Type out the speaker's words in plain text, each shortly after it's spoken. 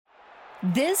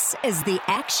This is the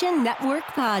Action Network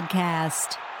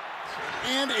Podcast.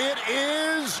 And it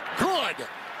is good.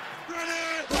 All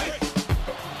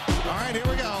right, here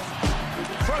we go.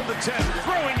 From the 10,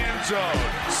 throwing end zone.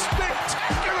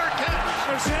 Spectacular catch.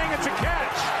 They're saying it's a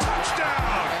catch.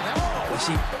 Touchdown. You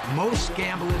see, most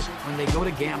gamblers, when they go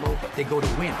to gamble, they go to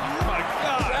win. Oh, my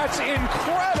God. That's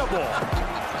incredible.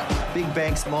 Big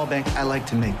bank, small bank, I like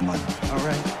to make money. All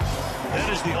right.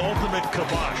 That is the ultimate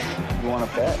kibosh. You want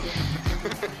to bet?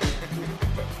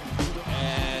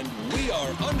 And we are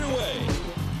underway.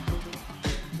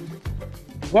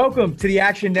 Welcome to the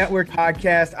Action Network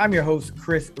Podcast. I'm your host,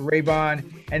 Chris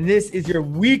Raybon, and this is your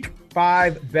Week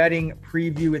 5 betting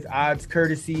preview with odds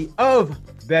courtesy of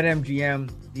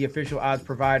BetMGM, the official odds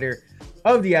provider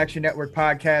of the Action Network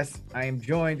Podcast. I am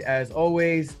joined, as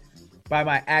always, by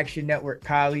my Action Network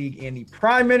colleague and the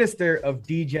Prime Minister of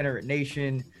Degenerate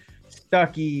Nation,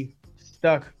 Stucky.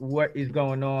 Stuck, what is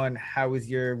going on? How is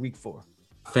your Week 4?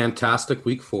 Fantastic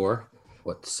Week 4.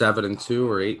 7-2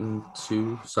 or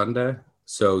 8-2 Sunday?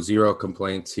 So 0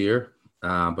 complaints here,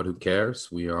 but who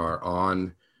cares? We are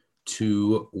on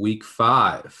to Week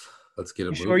 5. Let's get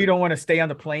it moving. Sure you don't want to stay on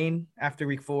the plane after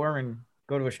Week 4 and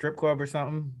go to a strip club or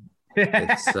something?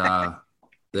 It's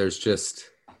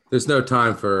there's no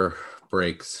time for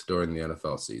breaks during the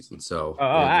NFL season. So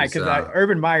because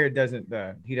Urban Meyer doesn't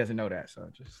know that. So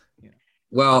just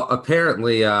Well,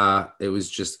 apparently it was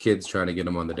just kids trying to get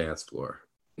him on the dance floor.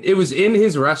 It was in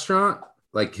his restaurant,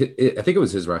 I think it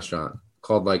was his restaurant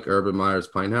called like Urban Meyer's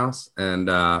Pine House, and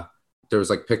there was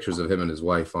like pictures of him and his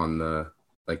wife on the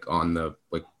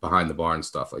behind the bar and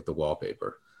stuff, like the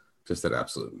wallpaper. Just an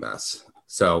absolute mess.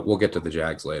 So we'll get to the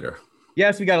Jags later.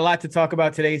 Yes, we got a lot to talk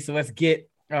about today, so let's get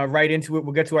right into it.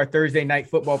 We'll get to our Thursday night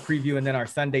football preview and then our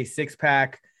Sunday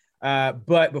six-pack.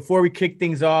 But before we kick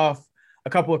things off, a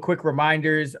couple of quick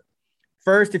reminders.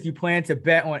 First, if you plan to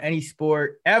bet on any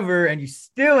sport ever and you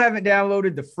still haven't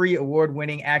downloaded the free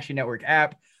award-winning Action Network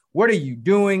app, what are you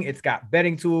doing? It's got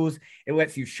betting tools. It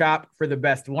lets you shop for the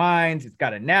best lines. It's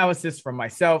got analysis from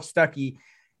myself, Stucky,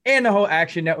 and the whole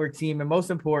Action Network team. And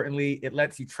most importantly, it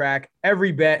lets you track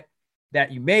every bet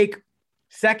that you make.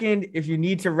 Second, if you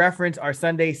need to reference our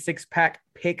Sunday six-pack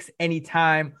picks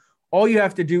anytime, all you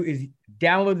have to do is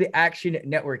download the Action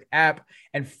Network app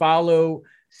and follow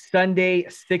Sunday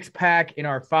six-pack in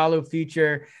our follow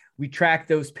feature. We track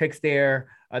those picks there.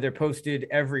 They're posted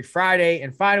every Friday.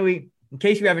 And finally, in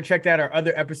case you haven't checked out our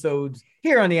other episodes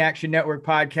here on the Action Network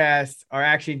Podcast, our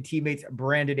Action teammates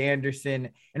Brandon Anderson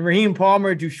and Raheem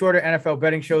Palmer do shorter NFL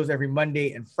betting shows every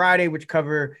Monday and Friday, which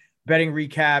cover betting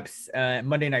recaps,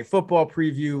 Monday Night Football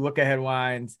preview, look-ahead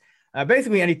lines,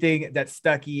 basically anything that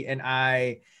Stucky and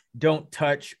I don't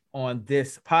touch on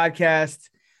this podcast.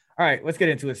 All right, let's get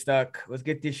into it, Stuck. Let's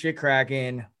get this shit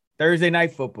cracking. Thursday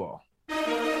Night Football.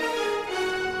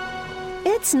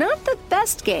 It's not the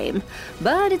best game,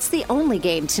 but it's the only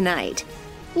game tonight.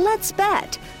 Let's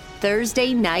bet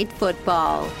Thursday Night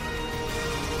Football.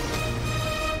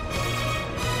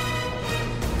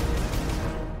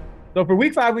 So for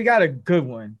Week 5, we got a good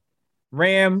one.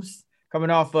 Rams coming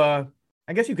off, I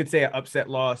guess you could say, an upset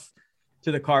loss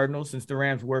to the Cardinals since the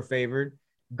Rams were favored.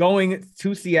 Going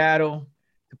to Seattle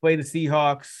to play the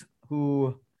Seahawks,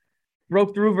 who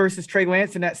broke through versus Trey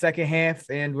Lance in that second half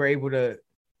and were able to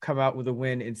come out with a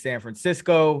win in San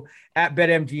Francisco. At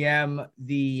BetMGM,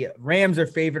 the Rams are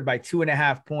favored by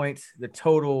 2.5 points. The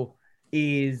total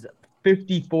is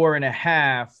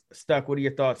 54.5. Stuck, what are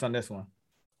your thoughts on this one?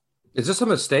 Is this a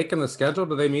mistake in the schedule?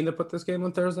 Do they mean to put this game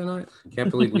on Thursday night? I can't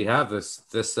believe we have this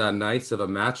nice of a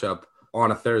matchup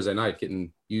on a Thursday night,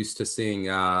 getting used to seeing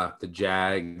the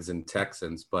Jags and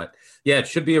Texans. But yeah, it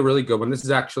should be a really good one. This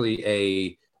is actually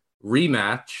a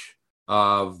rematch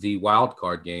of the wild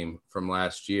card game from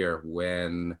last year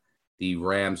when the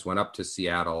Rams went up to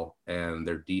Seattle and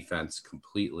their defense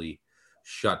completely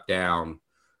shut down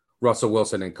Russell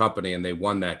Wilson and company, and they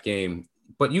won that game.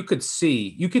 But you can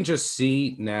just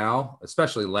see now,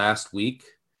 especially last week,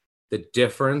 the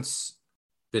difference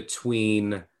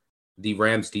between the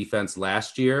Rams defense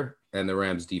last year and the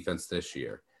Rams defense this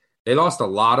year. They lost a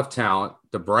lot of talent.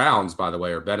 The Browns, by the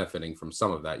way, are benefiting from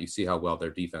some of that. You see how well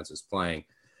their defense is playing.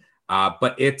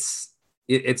 But it's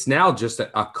now just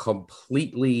a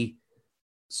completely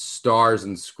stars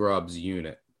and scrubs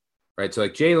unit, right? So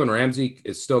like Jalen Ramsey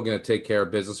is still going to take care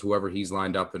of business, whoever he's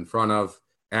lined up in front of.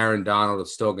 Aaron Donald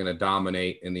is still going to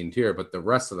dominate in the interior, but the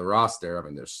rest of the roster, I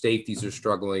mean, their safeties are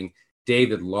struggling.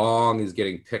 David Long is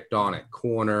getting picked on at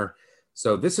corner.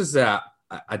 So this is a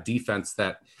defense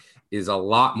that is a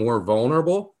lot more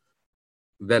vulnerable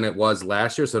than it was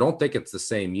last year. So I don't think it's the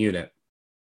same unit.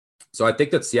 So I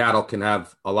think that Seattle can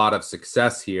have a lot of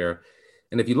success here.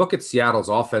 And if you look at Seattle's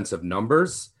offensive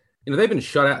numbers, they've been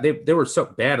shut out. They were so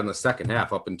bad in the second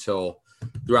half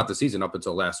throughout the season, up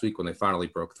until last week when they finally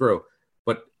broke through.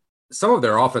 But some of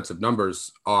their offensive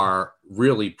numbers are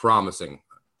really promising.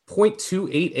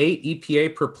 0.288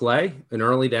 EPA per play in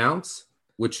early downs,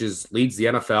 which leads the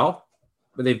NFL.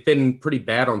 But they've been pretty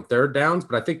bad on third downs,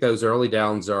 but I think those early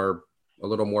downs are a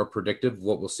little more predictive of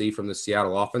what we'll see from the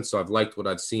Seattle offense. So I've liked what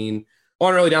I've seen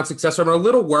on early down success. I'm a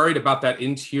little worried about that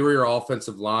interior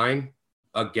offensive line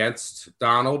against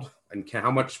Donald and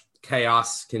how much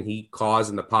chaos can he cause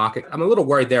in the pocket. I'm a little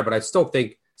worried there, but I still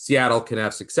think Seattle can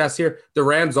have success here. The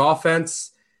Rams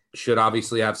offense should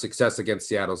obviously have success against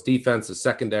Seattle's defense. The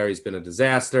secondary has been a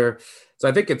disaster. So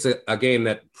I think it's a game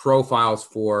that profiles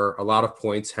for a lot of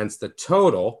points, hence the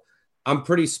total. I'm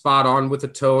pretty spot on with the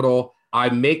total. I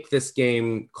make this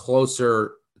game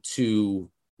closer to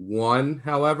 1,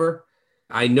 however.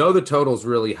 I know the total is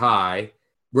really high.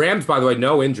 Rams, by the way,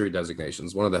 no injury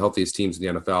designations, one of the healthiest teams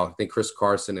in the NFL. I think Chris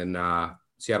Carson and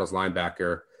Seattle's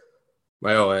linebacker,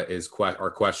 Mayowa,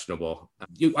 are questionable.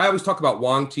 I always talk about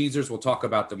Wong teasers. We'll talk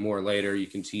about them more later. You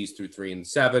can tease through 3 and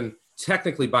 7.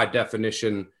 Technically, by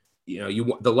definition,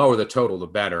 the lower the total, the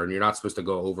better, and you're not supposed to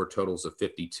go over totals of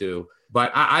 52.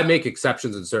 But I make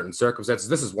exceptions in certain circumstances.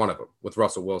 This is one of them with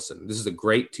Russell Wilson. This is a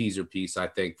great teaser piece, I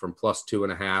think, from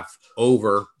 +2.5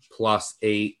 over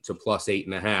 +8 to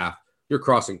 +8.5. You're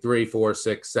crossing 3, 4,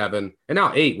 6, 7, and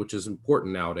now 8, which is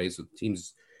important nowadays with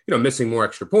teams, missing more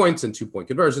extra points and 2-point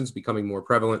conversions becoming more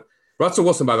prevalent. Russell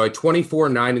Wilson, by the way,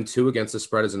 24-9-2 against the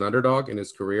spread as an underdog in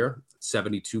his career,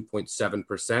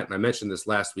 72.7%. And I mentioned this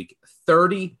last week,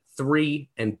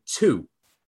 33-2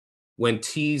 when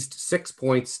teased 6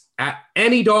 points at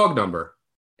any dog number.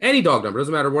 Any dog number,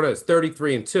 doesn't matter what it is,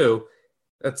 33-2.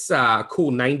 That's a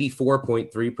cool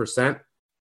 94.3%.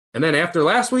 And then after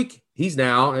last week, he's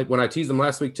now, when I teased him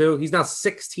last week too, he's now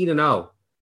 16-0.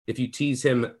 If you tease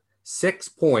him 6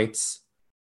 points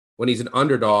when he's an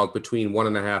underdog between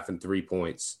 1.5 and 3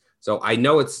 points. So I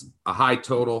know it's a high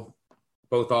total.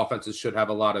 Both offenses should have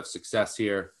a lot of success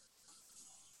here.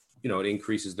 It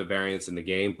increases the variance in the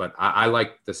game, but I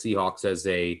like the Seahawks as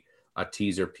a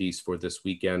teaser piece for this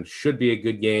weekend. Should be a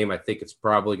good game. I think it's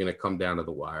probably going to come down to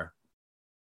the wire.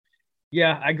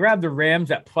 Yeah, I grabbed the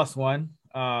Rams at +1.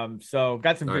 So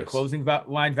got some good closing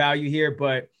line value here,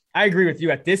 but I agree with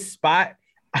you at this spot.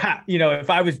 If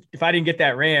I didn't get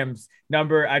that Rams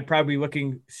number, I'd probably be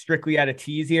looking strictly at a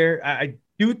tease here. I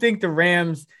do think the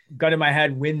Rams, gun in my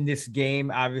head, win this game.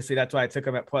 Obviously, that's why I took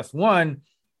them at +1.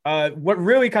 What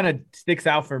really kind of sticks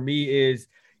out for me is,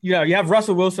 you have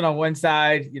Russell Wilson on one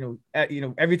side.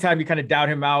 Every time you kind of doubt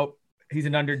him out, he's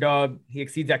an underdog. He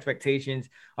exceeds expectations.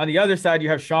 On the other side, you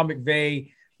have Sean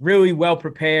McVay, really well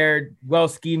prepared, well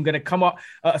schemed, going to come off,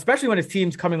 especially when his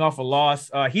team's coming off a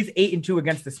loss. He's 8-2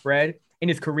 against the spread in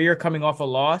his career, coming off a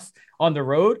loss on the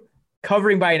road,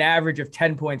 covering by an average of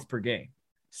 10 points per game.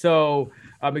 So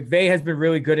McVay has been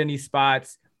really good in these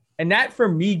spots. And that, for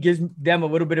me, gives them a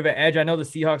little bit of an edge. I know the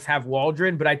Seahawks have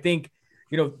Waldron, but I think,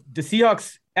 the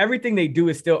Seahawks, everything they do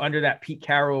is still under that Pete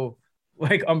Carroll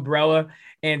umbrella.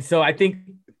 And so I think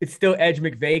it's still edge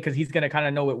McVay because he's going to kind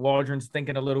of know what Waldron's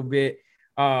thinking a little bit.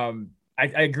 I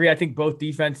agree. I think both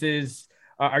defenses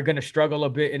are going to struggle a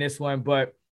bit in this one,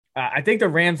 but I think the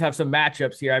Rams have some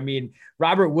matchups here. I mean,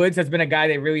 Robert Woods has been a guy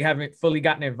they really haven't fully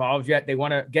gotten involved yet. They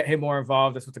want to get him more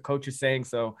involved. That's what the coach is saying.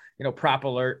 So, prop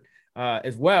alert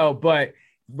as well. But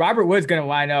Robert Woods going to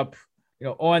line up,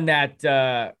 on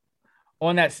that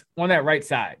right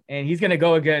side, and he's going to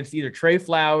go against either Trey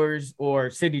Flowers or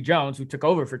Sidney Jones, who took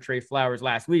over for Trey Flowers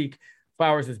last week.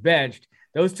 Flowers is benched.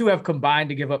 Those two have combined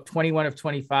to give up 21 of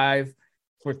 25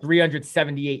 for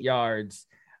 378 yards.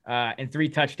 And 3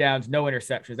 touchdowns, no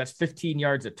interceptions. That's 15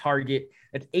 yards a target.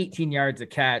 That's 18 yards a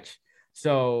catch.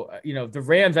 So, the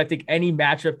Rams, I think any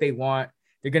matchup they want,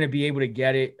 they're going to be able to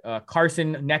get it.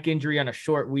 Carson, neck injury on a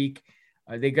short week.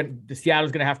 The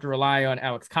Seattle's going to have to rely on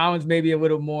Alex Collins maybe a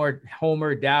little more,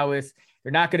 Homer, Dallas.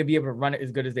 They're not going to be able to run it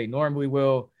as good as they normally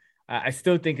will. I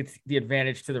still think it's the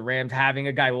advantage to the Rams having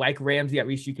a guy like Ramsey. At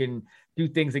least you can do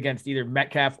things against either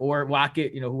Metcalf or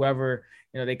Lockett, whoever,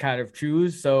 they kind of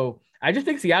choose. So I just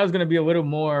think Seattle's going to be a little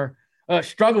more,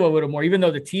 struggle a little more, even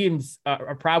though the teams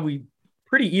are probably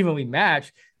pretty evenly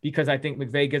matched, because I think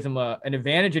McVay gives them an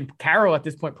advantage, and Carroll at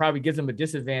this point probably gives them a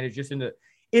disadvantage, just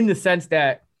in the sense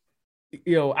that,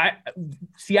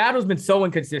 Seattle's been so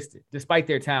inconsistent despite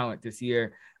their talent this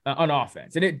year on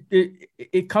offense. And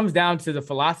it comes down to the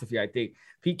philosophy, I think.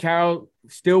 Pete Carroll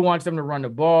still wants them to run the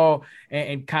ball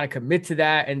and kind of commit to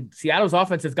that. And Seattle's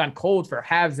offense has gone cold for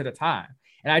halves at a time.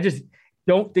 And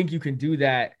don't think you can do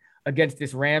that against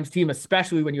this Rams team,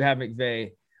 especially when you have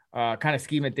McVay kind of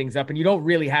scheming things up, and you don't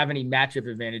really have any matchup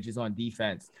advantages on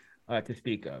defense to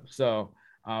speak of. So,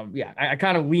 I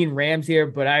kind of lean Rams here,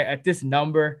 but at this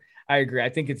number, I agree. I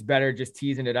think it's better just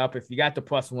teasing it up. If you got the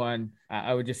 +1,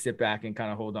 I would just sit back and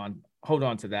kind of hold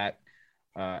on to that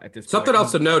at this point. Something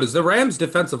else to note is the Rams'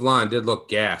 defensive line did look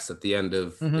gas at the end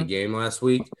of the game last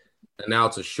week, and now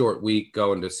it's a short week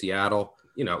going to Seattle.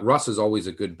 Russ is always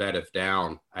a good bet if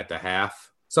down at the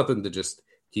half. Something to just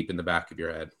keep in the back of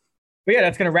your head. But yeah,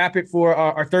 that's going to wrap it for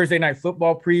our Thursday night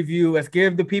football preview. Let's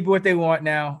give the people what they want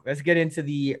now. Let's get into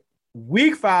the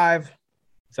Week 5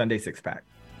 Sunday six-pack.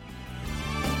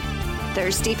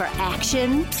 Thirsty for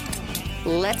action?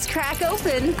 Let's crack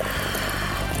open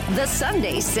the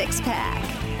Sunday six-pack.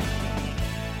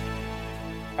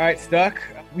 All right, Stuck.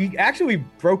 We actually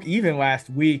broke even last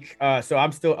week, so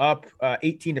I'm still up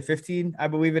 18-15, I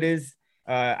believe it is.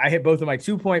 I hit both of my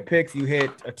 2-point picks. You hit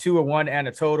a 2, a 1, and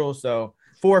a total, so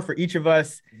 4 for each of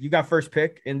us. You got first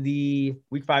pick in the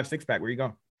Week 5 six-pack. Where you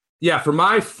going? Yeah, for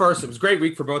my first, it was a great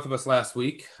week for both of us last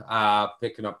week,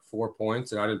 picking up 4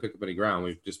 points, and I didn't pick up any ground.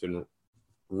 We've just been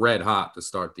red hot to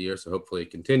start the year, so hopefully it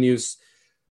continues.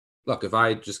 Look, if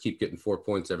I just keep getting 4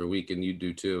 points every week and you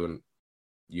do too, and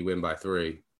you win by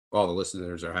 3, all the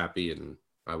listeners are happy, and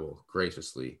I will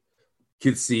graciously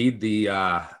concede the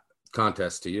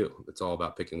contest to you. It's all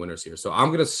about picking winners here. So I'm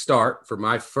going to start for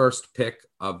my first pick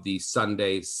of the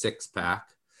Sunday six-pack.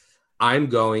 I'm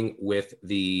going with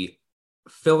the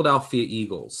Philadelphia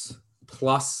Eagles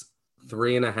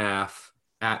 +3.5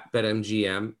 at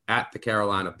BetMGM at the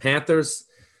Carolina Panthers.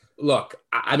 Look,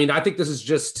 I mean, I think this is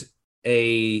just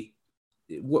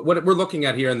what we're looking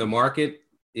at here in the market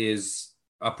is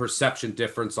a perception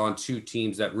difference on two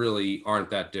teams that really aren't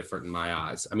that different in my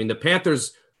eyes. I mean, the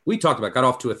Panthers, we talked about, got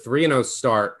off to a 3-0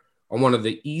 start on one of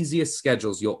the easiest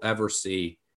schedules you'll ever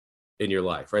see in your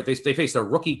life, right? They faced a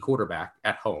rookie quarterback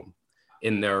at home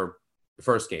in their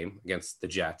first game against the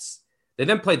Jets. They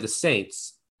then played the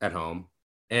Saints at home,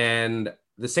 and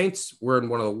the Saints were in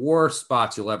one of the worst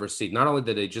spots you'll ever see. Not only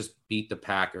did they just beat the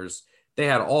Packers, they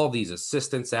had all these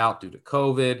assistants out due to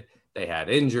COVID. They had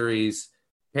injuries.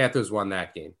 Panthers won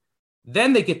that game.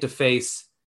 Then they get to face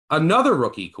another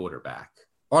rookie quarterback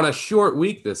on a short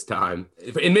week this time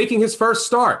in making his first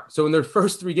start. So in their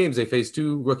first 3 games, they faced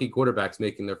 2 rookie quarterbacks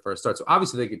making their first start. So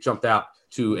obviously they could jump out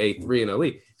to a 3-0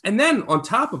 lead. And then on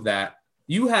top of that,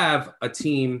 you have a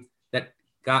team that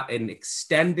got an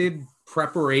extended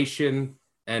preparation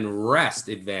and rest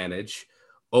advantage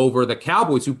over the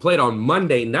Cowboys, who played on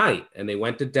Monday night, and they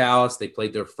went to Dallas. They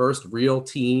played their first real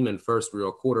team and first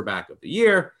real quarterback of the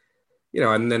year,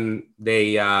 and then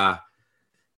they got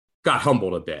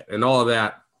humbled a bit, and all of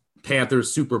that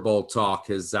Panthers Super Bowl talk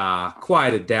has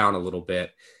quieted down a little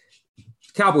bit.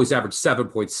 Cowboys averaged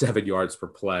 7.7 yards per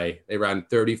play. They ran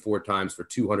 34 times for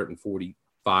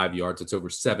 245 yards. It's over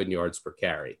 7 yards per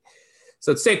carry.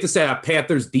 So it's safe to say that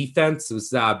Panthers defense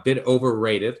was a bit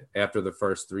overrated after the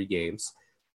first 3 games.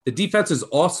 The defense is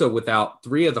also without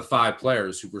 3 of the 5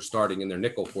 players who were starting in their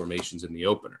nickel formations in the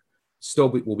opener. Still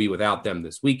will be without them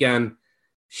this weekend.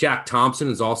 Shaq Thompson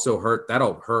is also hurt.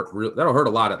 That'll hurt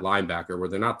a lot at linebacker, where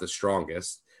they're not the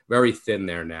strongest. Very thin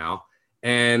there now.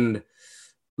 And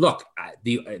look,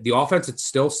 the offense, it's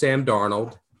still Sam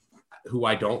Darnold, who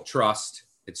I don't trust.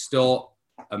 It's still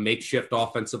a makeshift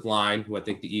offensive line, who I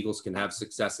think the Eagles can have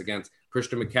success against.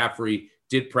 Christian McCaffrey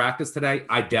did practice today.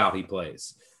 I doubt he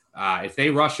plays. If they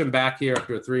rush him back here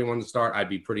after a 3-1 start, I'd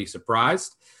be pretty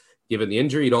surprised. Given the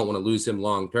injury, you don't want to lose him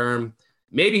long-term.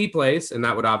 Maybe he plays, and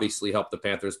that would obviously help the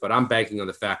Panthers, but I'm banking on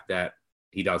the fact that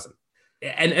he doesn't.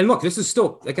 And look, this is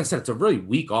still, like I said, it's a really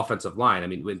weak offensive line. I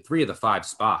mean, in 3 of the 5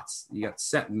 spots, you got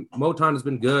Moton has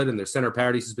been good, and their center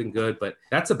Paradis has been good, but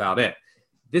that's about it.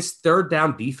 This third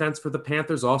down defense for the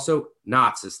Panthers also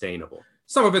not sustainable.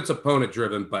 Some of it's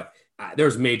opponent-driven, but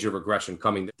there's major regression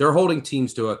coming. They're holding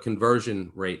teams to a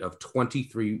conversion rate of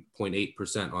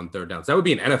 23.8% on third downs. That would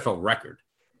be an NFL record.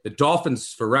 The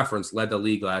Dolphins, for reference, led the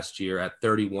league last year at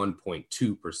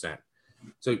 31.2%.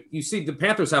 So you see the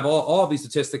Panthers have all of these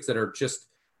statistics that are just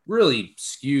really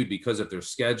skewed because of their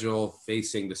schedule,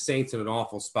 facing the Saints in an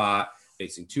awful spot,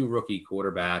 facing 2 rookie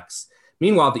quarterbacks.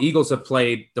 Meanwhile, the Eagles have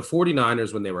played the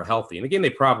 49ers when they were healthy. And again, they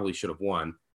probably should have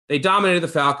won. They dominated the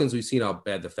Falcons. We've seen how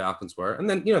bad the Falcons were. And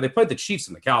then, they played the Chiefs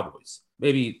and the Cowboys,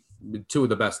 maybe 2 of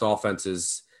the best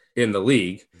offenses in the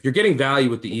league. You're getting value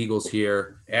with the Eagles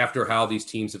here after how these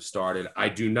teams have started. I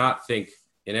do not think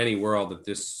in any world that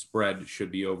this spread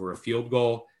should be over a field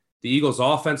goal. The Eagles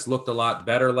offense looked a lot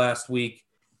better last week.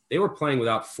 They were playing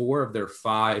without 4 of their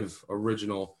 5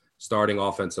 original starting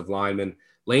offensive linemen.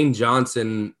 Lane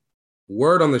Johnson,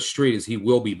 word on the street is he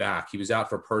will be back. He was out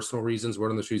for personal reasons.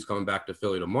 Word on the street is coming back to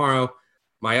Philly tomorrow.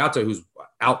 Mayata, who's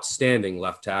outstanding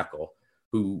left tackle,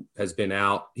 who has been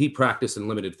out, he practiced in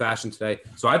limited fashion today.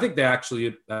 So I think they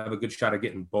actually have a good shot at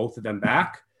getting both of them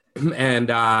back.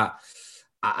 And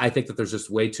I think that there's just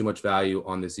way too much value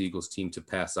on this Eagles team to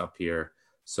pass up here.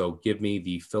 So give me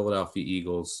the Philadelphia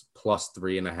Eagles plus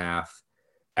 3.5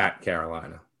 at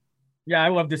Carolina. Yeah, I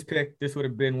love this pick. This would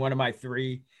have been one of my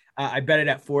three. I bet it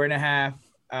at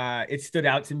 4.5. It stood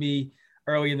out to me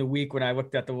early in the week when I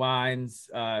looked at the lines.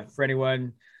 For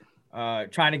anyone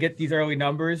trying to get these early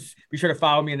numbers, be sure to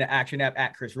follow me in the Action app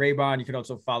at Chris Raybon. You can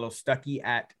also follow Stuckey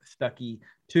at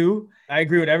Stuckey2. I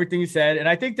agree with everything you said. And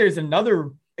I think there's another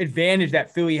advantage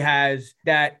that Philly has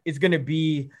that is going to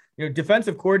be,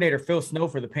 defensive coordinator Phil Snow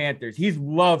for the Panthers. He's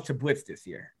loved to blitz this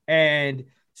year. And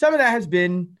some of that has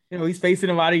been, he's facing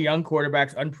a lot of young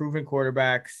quarterbacks, unproven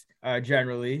quarterbacks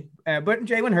generally. But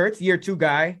Jalen Hurts, year 2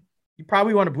 guy, you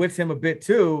probably want to blitz him a bit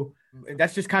too.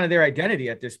 That's just kind of their identity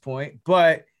at this point.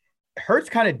 But Hurts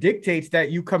kind of dictates that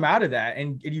you come out of that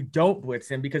and you don't blitz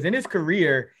him, because in his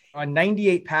career on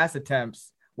 98 pass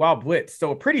attempts while blitzed, so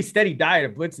a pretty steady diet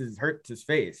of blitzes Hurts has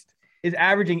faced, is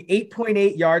averaging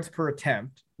 8.8 yards per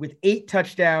attempt with 8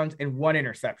 touchdowns and 1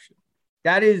 interception.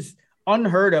 That is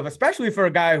unheard of, especially for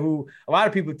a guy who a lot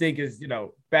of people think is,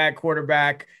 bad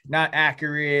quarterback, not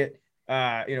accurate,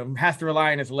 has to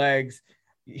rely on his legs.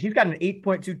 He's got an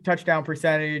 8.2 touchdown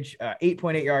percentage,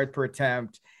 8.8 yards per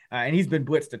attempt, and he's been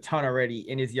blitzed a ton already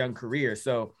in his young career.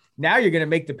 So now you're going to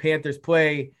make the Panthers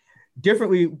play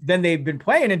differently than they've been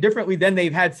playing and differently than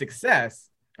they've had success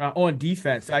on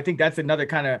defense. So I think that's another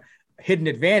kind of hidden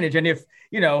advantage. And if,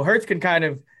 Hurts can kind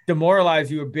of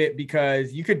demoralize you a bit,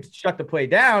 because you could shut the play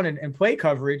down and play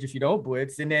coverage if you don't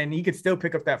blitz, and then he could still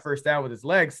pick up that first down with his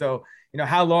legs. So,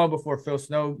 how long before Phil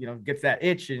Snow, gets that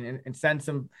itch and sends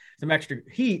some extra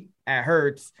heat at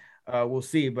Hurts, we'll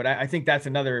see. But I think that's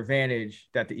another advantage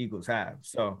that the Eagles have.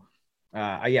 So,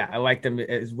 I like them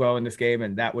as well in this game,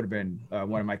 and that would have been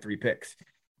one of my 3 picks.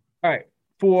 All right,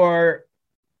 for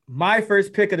my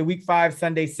first pick of the Week 5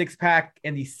 Sunday 6-pack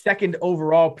and the second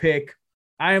overall pick,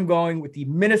 I am going with the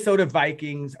Minnesota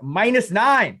Vikings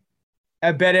 -9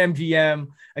 at BetMGM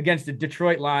against the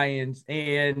Detroit Lions.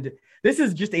 And this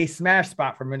is just a smash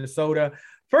spot for Minnesota.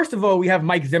 First of all, we have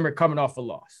Mike Zimmer coming off a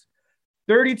loss.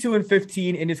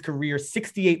 32-15 in his career,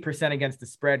 68% against the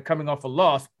spread coming off a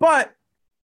loss, but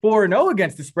 4-0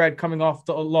 against the spread coming off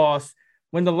the loss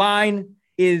when the line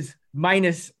is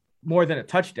minus more than a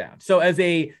touchdown. So as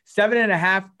a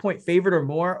 7.5 point favorite or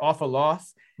more off a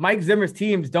loss, Mike Zimmer's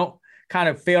teams don't kind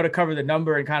of fail to cover the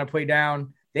number and kind of play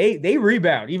down. They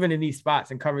rebound even in these spots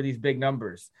and cover these big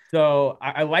numbers. So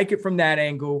I like it from that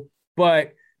angle,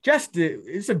 but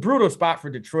it's a brutal spot for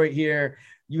Detroit here.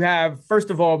 You have, first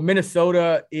of all,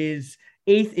 Minnesota is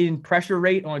 8th in pressure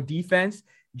rate on defense.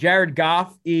 Jared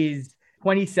Goff is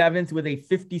 27th with a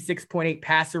 56.8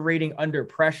 passer rating under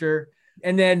pressure.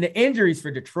 And then the injuries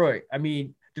for Detroit. I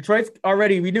mean, Detroit's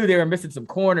already, we knew they were missing some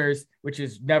corners, which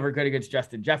is never good against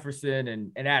Justin Jefferson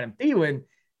and Adam Thielen.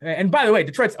 And by the way,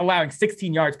 Detroit's allowing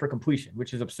 16 yards per completion,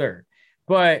 which is absurd.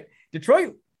 But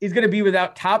Detroit is going to be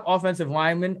without top offensive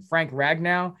lineman Frank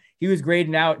Ragnow. He was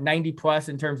graded out 90 plus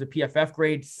in terms of PFF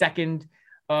grade, second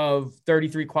of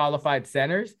 33 qualified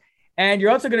centers. And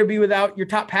you're also going to be without your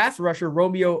top pass rusher,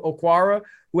 Romeo Okwara,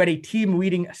 who had a team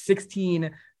leading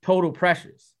 16 total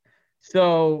pressures.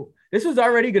 So this was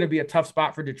already going to be a tough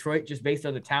spot for Detroit, just based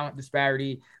on the talent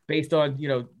disparity, based on,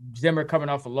 Zimmer coming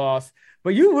off a loss.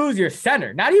 But you lose your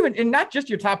center, not just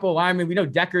your top O lineman. We know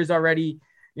Decker's already,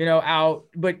 out,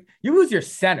 but you lose your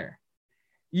center.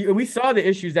 We saw the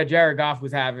issues that Jared Goff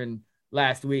was having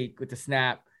last week with the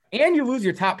snap, and you lose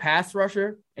your top pass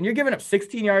rusher, and you're giving up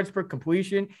 16 yards per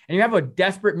completion, and you have a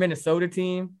desperate Minnesota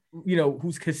team,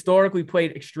 who's historically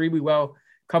played extremely well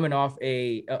coming off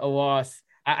a loss.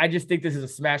 I just think this is a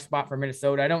smash spot for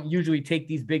Minnesota. I don't usually take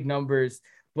these big numbers,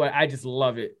 but I just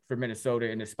love it for Minnesota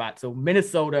in this spot. So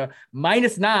Minnesota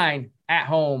 -9 at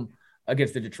home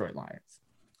against the Detroit Lions.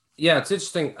 Yeah, it's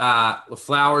interesting.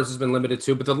 Flowers has been limited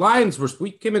too, but the Lions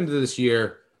we came into this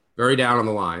year very down on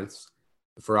the Lions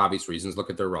for obvious reasons. Look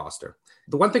at their roster.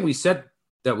 The one thing we said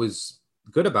that was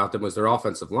good about them was their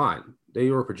offensive line.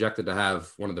 They were projected to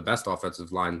have one of the best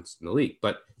offensive lines in the league,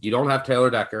 but you don't have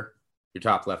Taylor Decker, your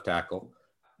top left tackle.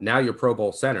 Now your Pro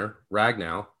Bowl center,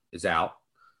 Ragnow, is out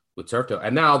with turf toe.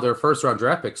 And now their first-round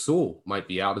draft pick, Sewell, might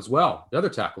be out as well, the other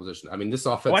tackle position. I mean, this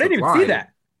offensive line. I didn't even see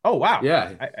that. Oh, wow.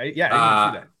 Yeah. I didn't even see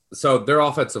that. So their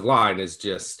offensive line is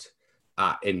just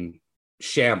in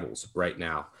shambles right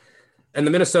now. And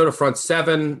the Minnesota front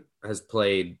seven has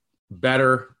played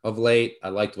better of late. I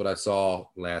liked what I saw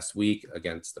last week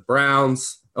against the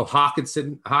Browns. Oh,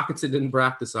 Hawkinson didn't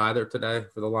practice either today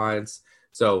for the Lions.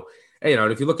 So,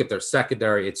 and if you look at their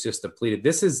secondary, it's just depleted.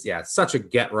 This is, such a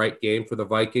get-right game for the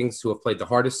Vikings, who have played the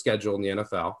hardest schedule in the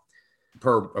NFL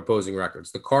per opposing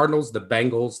records. The Cardinals, the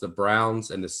Bengals, the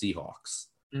Browns, and the Seahawks.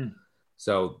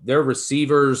 So their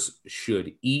receivers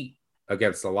should eat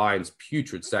against the Lions'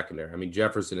 putrid secondary. I mean,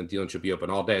 Jefferson and Thielen should be open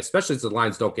all day, especially as the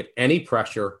Lions don't get any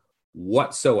pressure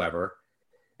whatsoever.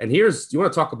 And you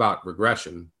want to talk about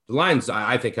regression. The Lions,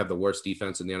 I think, have the worst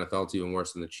defense in the NFL. It's even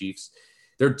worse than the Chiefs.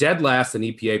 They're dead last in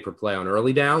EPA per play on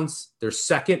early downs. The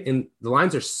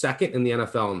Lions are second in the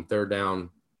NFL in third down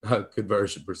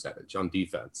conversion percentage on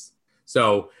defense.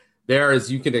 So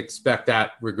you can expect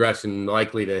that regression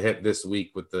likely to hit this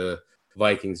week with the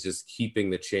Vikings just keeping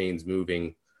the chains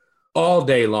moving all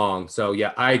day long. So,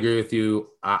 I agree with you.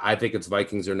 I think it's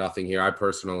Vikings or nothing here. I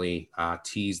personally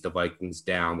tease the Vikings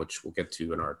down, which we'll get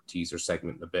to in our teaser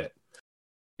segment in a bit.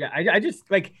 Yeah, I just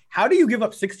how do you give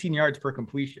up 16 yards per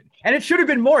completion? And it should have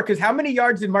been more, because how many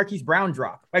yards did Marquise Brown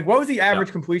drop? What was the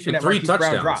average completion that Marquise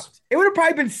Brown dropped? It would have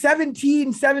probably been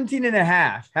 17 and a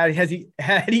half had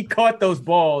he caught those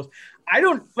balls. I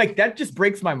don't that just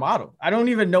breaks my model. I don't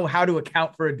even know how to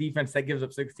account for a defense that gives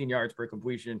up 16 yards per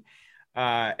completion.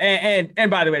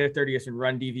 And by the way, they're 30th in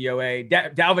run DVOA.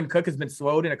 Dalvin Cook has been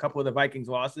slowed in a couple of the Vikings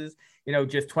losses.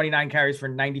 Just 29 carries for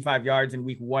 95 yards in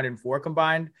week 1 and 4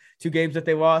 combined, 2 games that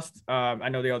they lost. I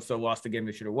know they also lost a game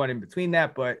they should have won in between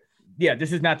that, but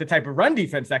this is not the type of run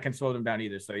defense that can slow them down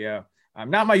either. So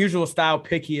not my usual style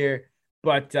pick here,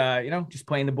 but just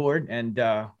playing the board, and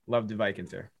love the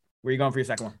Vikings there. Where are you going for your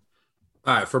second one?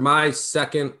 All right, for my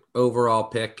second overall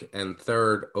pick and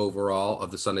third overall of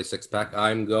the Sunday six pack,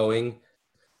 I'm going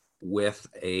with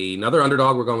another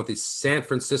underdog. We're going with the San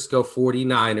Francisco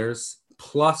 49ers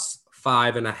plus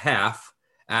 5.5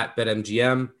 at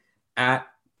BetMGM at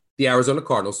the Arizona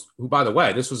Cardinals, who, by the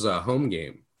way, this was a home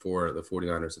game for the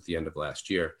 49ers at the end of last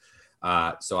year.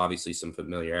 So obviously some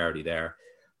familiarity there.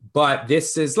 But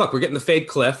this is, look, we're getting the fade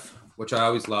cliff, which I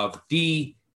always love.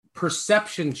 The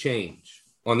perception change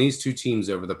on these two teams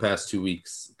over the past 2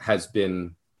 weeks has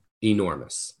been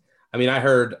enormous. I mean, I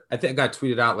think I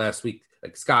tweeted out last week,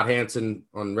 Scott Hansen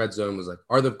on Red Zone was like,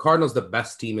 are the Cardinals the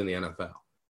best team in the NFL?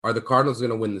 Are the Cardinals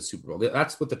going to win the Super Bowl?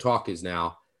 That's what the talk is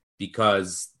now,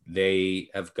 because they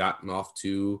have gotten off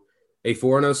to a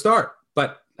 4-0 start.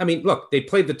 But I mean, look, they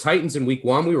played the Titans in week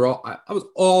 1. I was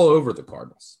all over the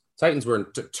Cardinals. Titans were in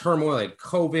turmoil, they had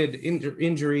COVID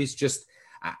injuries.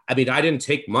 I didn't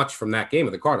take much from that game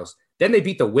of the Cardinals. Then they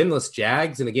beat the winless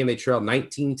Jags in a game they trailed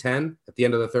 19-10 at the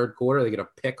end of the third quarter. They get a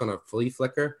pick on a flea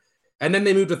flicker. And then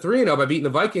they moved to 3-0 by beating the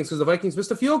Vikings because the Vikings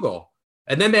missed a field goal.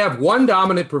 And then they have one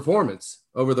dominant performance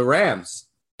over the Rams.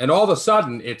 And all of a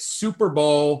sudden, it's Super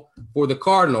Bowl for the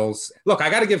Cardinals. Look,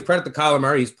 I got to give credit to Kyler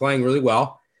Murray. He's playing really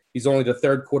well. He's only the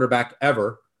third quarterback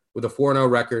ever with a 4-0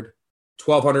 record,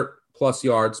 1,200-plus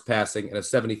yards passing, and a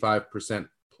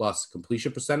 75%-plus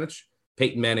completion percentage.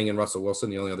 Peyton Manning and Russell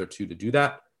Wilson, the only other two to do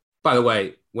that. By the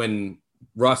way, when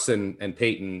Russ and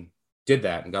Peyton did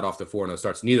that and got off the 4-0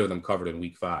 starts, neither of them covered in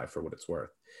week 5 for what it's worth.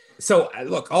 So,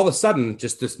 look, all of a sudden,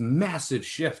 just this massive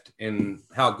shift in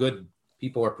how good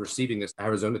people are perceiving this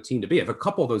Arizona team to be. If a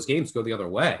couple of those games go the other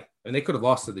way, and they could have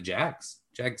lost to the Jags.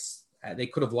 They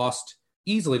could have lost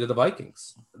easily to the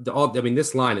Vikings.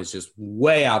 This line is just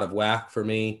way out of whack for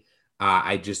me.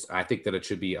 I think that it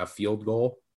should be a field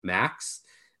goal max.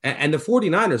 And the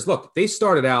 49ers, look, they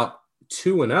started out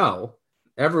 2-0.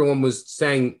 Everyone was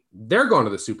saying they're going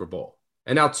to the Super Bowl.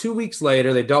 And now 2 weeks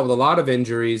later, they dealt with a lot of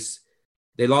injuries.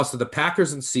 They lost to the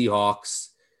Packers and Seahawks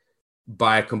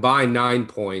by a combined 9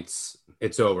 points.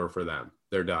 It's over for them.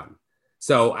 They're done.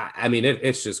 So,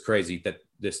 it's just crazy that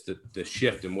the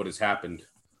shift in what has happened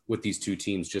with these two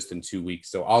teams just in 2 weeks.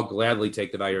 So I'll gladly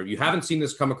take the value. If you haven't seen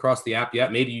this come across the app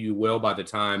yet, maybe you will by the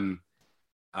time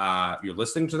you're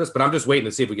listening to this, but I'm just waiting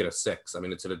to see if we get a 6.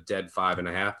 It's at a dead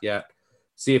 5.5 yet.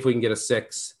 See if we can get a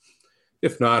 6.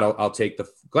 If not, I'll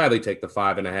gladly take the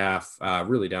 5.5,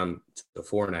 really down to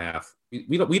 4.5.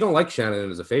 We don't like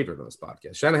Shanahan as a favorite on this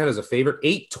podcast. Shanahan is a favorite,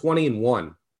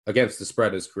 8-20-1 against the spread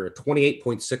in his career,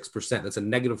 28.6%. That's a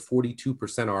negative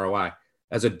 42% ROI.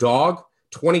 As a dog,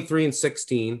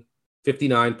 23-16,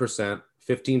 59%,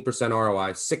 15%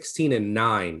 ROI,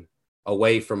 16-9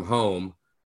 away from home,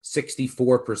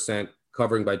 64%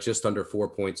 covering by just under 4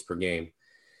 points per game.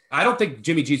 I don't think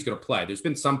Jimmy G's going to play. There's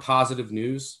been some positive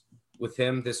news with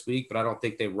him this week, but I don't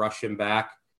think they rush him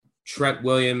back. Trent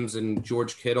Williams and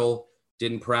George Kittle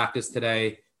didn't practice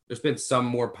today. There's been some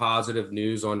more positive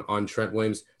news on Trent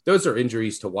Williams. Those are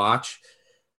injuries to watch.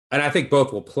 And I think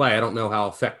both will play. I don't know how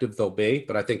effective they'll be,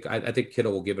 but I think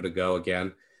Kittle will give it a go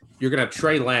again. You're going to have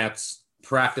Trey Lance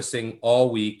practicing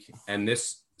all week, and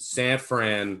this San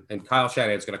Fran and Kyle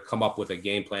Shanahan's going to come up with a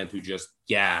game plan to just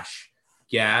gash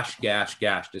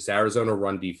this Arizona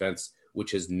run defense,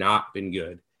 which has not been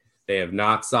good. They have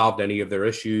not solved any of their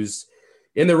issues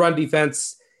in the run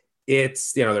defense.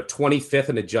 It's, they're 25th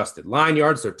in adjusted line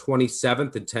yards. They're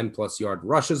 27th in 10-plus yard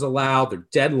rushes allowed. They're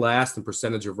dead last in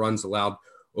percentage of runs allowed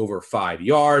over 5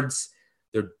 yards.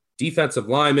 Their defensive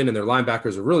linemen and their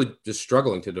linebackers are really just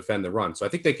struggling to defend the run. So I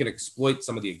think they can exploit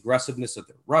some of the aggressiveness of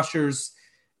their rushers,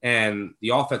 and the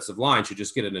offensive line should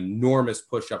just get an enormous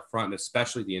push up front, and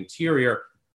especially the interior.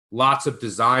 Lots of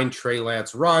designed Trey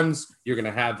Lance runs. You're going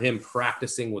to have him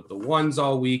practicing with the ones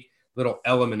all week. Little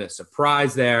element of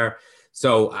surprise there.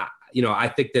 So, I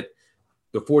think that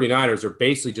the 49ers are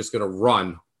basically just going to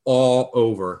run all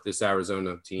over this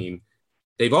Arizona team.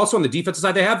 They've also, on the defensive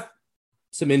side, they have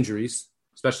some injuries,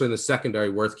 especially in the secondary,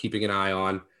 worth keeping an eye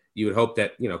on. You would hope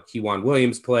that, Keywan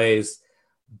Williams plays.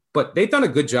 But they've done a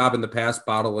good job in the past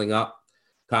bottling up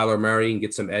Kyler Murray and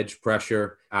get some edge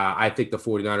pressure. I think the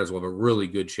 49ers will have a really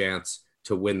good chance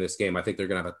to win this game. I think they're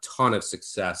going to have a ton of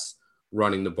success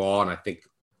running the ball, and I think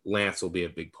Lance will be a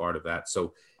big part of that.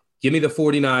 So give me the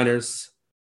 49ers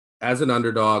as an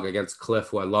underdog against Cliff,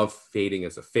 who I love fading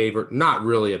as a favorite. Not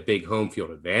really a big home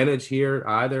field advantage here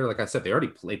either. Like I said, they already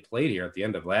played here at the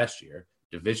end of last year.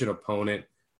 Division opponent.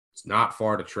 It's not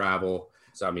far to travel.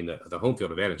 So, the home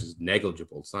field advantage is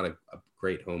negligible. It's not a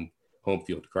great home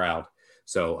field crowd.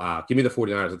 So give me the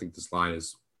 49ers. I think this line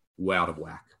is way out of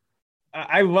whack.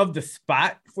 I love the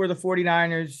spot for the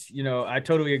 49ers. I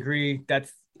totally agree.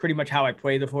 That's pretty much how I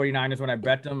play the 49ers when I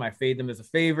bet them. I fade them as a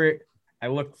favorite. I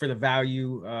look for the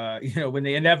value, when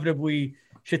they inevitably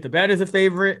shit the bed as a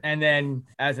favorite. And then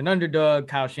as an underdog,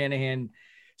 Kyle Shanahan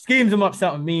schemes them up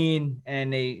something mean,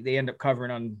 and they end up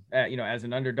covering on, as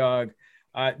an underdog.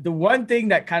 The one thing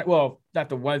that not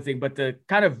the one thing, but the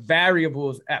kind of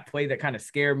variables at play that kind of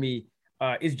scare me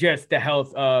is just the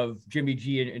health of Jimmy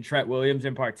G and Trent Williams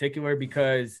in particular,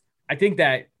 because I think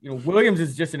that, Williams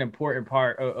is just an important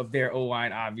part of their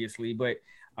O-line, obviously, but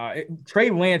Trey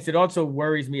Lance, it also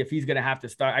worries me if he's going to have to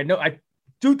start. I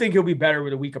do think he'll be better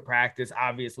with a week of practice,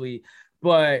 obviously,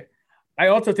 but I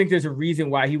also think there's a reason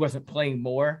why he wasn't playing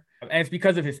more. And it's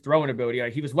because of his throwing ability.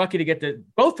 He was lucky to get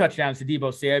both touchdowns to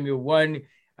Deebo Samuel. One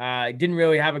didn't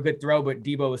really have a good throw, but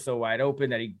Deebo was so wide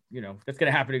open that that's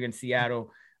going to happen against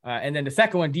Seattle. And then the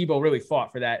second one, Deebo really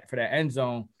fought for that end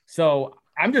zone. So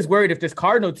I'm just worried if this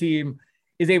Cardinal team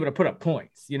is able to put up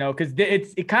points, because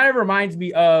it kind of reminds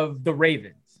me of the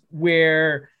Ravens,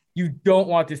 where you don't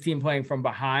want this team playing from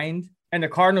behind. And the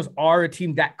Cardinals are a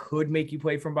team that could make you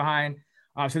play from behind.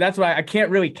 So that's why I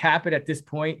can't really cap it at this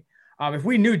point. If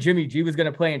we knew Jimmy G was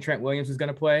going to play and Trent Williams was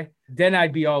going to play, then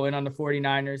I'd be all in on the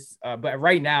 49ers. But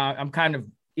right now, I'm kind of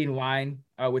in line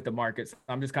with the markets.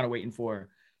 I'm just kind of waiting for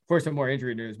some more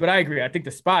injury news. But I agree. I think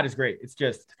the spot is great. It's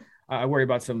just I worry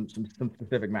about some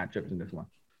specific matchups in this one.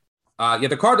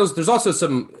 The Cardinals, there's also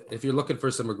some, if you're looking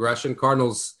for some regression,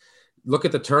 Cardinals, look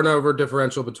at the turnover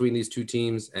differential between these two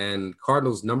teams, and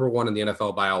Cardinals number one in the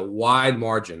NFL by a wide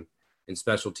margin in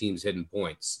special teams hidden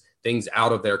points, things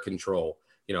out of their control.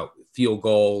 Field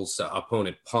goals,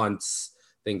 opponent punts,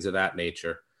 things of that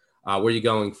nature. Where are you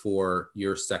going for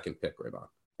your second pick, Raybon?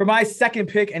 For my second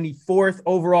pick and the fourth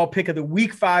overall pick of the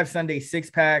Week 5 Sunday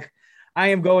six-pack, I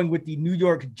am going with the New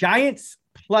York Giants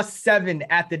 +7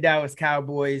 at the Dallas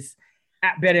Cowboys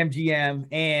at BetMGM.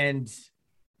 And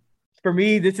for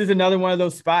me, this is another one of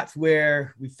those spots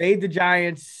where we fade the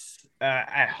Giants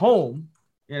at home.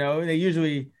 They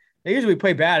usually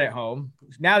play bad at home.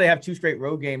 Now they have 2 straight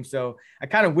road games. So I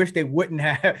kind of wish they wouldn't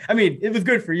have. It was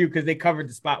good for you because they covered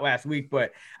the spot last week,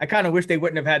 but I kind of wish they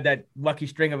wouldn't have had that lucky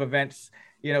string of events,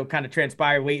 kind of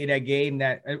transpire late in that game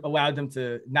that allowed them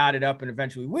to knot it up and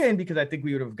eventually win, because I think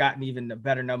we would have gotten even a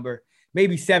better number,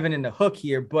 maybe 7 in the hook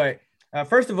here. But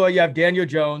first of all, you have Daniel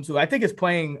Jones, who I think is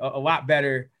playing a lot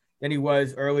better than he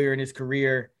was earlier in his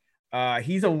career.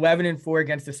 He's 11-4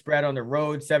 against the spread on the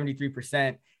road,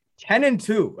 73%.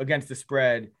 10-2 against the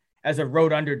spread as a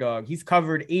road underdog. He's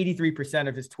covered 83%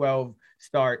 of his 12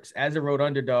 starts as a road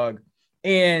underdog.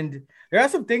 And there are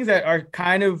some things that are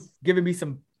kind of giving me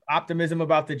some optimism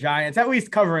about the Giants, at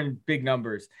least covering big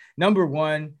numbers. Number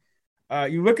one,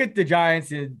 you look at the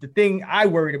Giants, and the thing I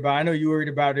worried about, I know you worried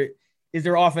about it, is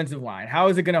their offensive line. How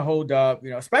is it going to hold up?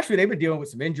 Especially they've been dealing with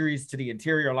some injuries to the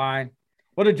interior line.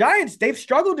 Well, the Giants, they've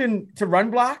struggled to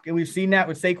run block, and we've seen that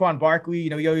with Saquon Barkley.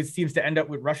 He always seems to end up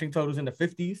with rushing totals in the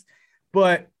 50s,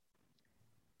 but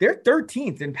they're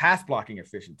 13th in pass blocking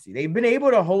efficiency. They've been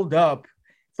able to hold up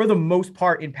for the most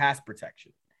part in pass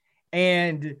protection.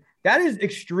 And that is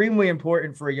extremely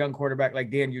important for a young quarterback like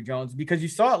Daniel Jones, because you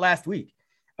saw it last week.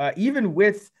 Even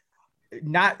with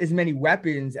not as many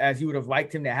weapons as you would have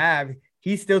liked him to have,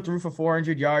 he still threw for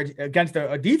 400 yards against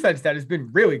a defense that has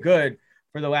been really good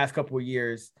for the last couple of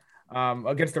years,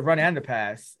 against the run and the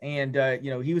pass. And,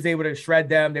 he was able to shred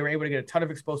them. They were able to get a ton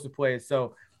of explosive plays.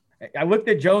 So I looked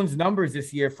at Jones' numbers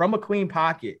this year from a clean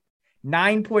pocket,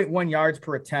 9.1 yards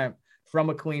per attempt from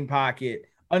a clean pocket,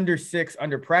 under 6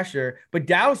 under pressure. But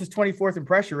Dallas is 24th in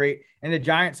pressure rate, and the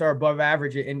Giants are above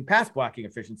average in pass blocking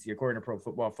efficiency, according to Pro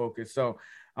Football Focus. So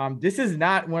this is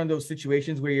not one of those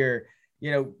situations where you're,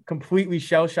 completely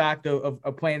shell-shocked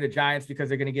of playing the Giants because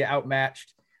they're going to get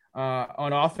outmatched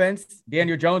on offense.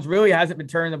 Daniel Jones really hasn't been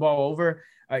turning the ball over.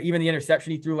 Even the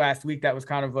interception he threw last week, that was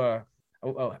kind of a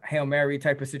Hail Mary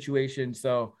type of situation.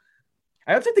 So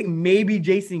I also think maybe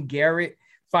Jason Garrett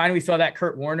finally saw that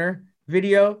Kurt Warner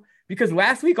video, because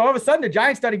last week, all of a sudden, the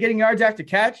Giants started getting yards after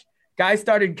catch. Guys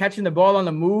started catching the ball on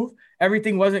the move.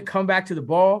 Everything wasn't come back to the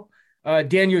ball.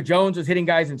 Daniel Jones was hitting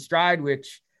guys in stride,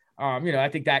 which, I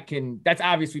think that's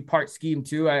obviously part scheme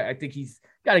too. I think he's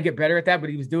got to get better at that, but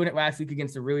he was doing it last week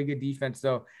against a really good defense.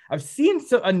 So I've seen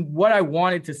what I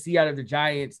wanted to see out of the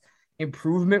Giants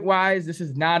improvement wise. This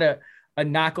is not a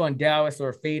knock on Dallas or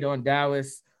a fade on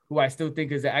Dallas, who I still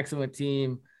think is an excellent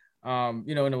team, in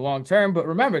the long term. But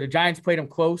remember, the Giants played them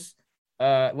close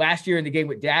last year in the game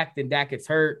with Dak. Then Dak gets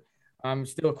hurt.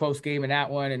 Still a close game in that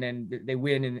one. And then they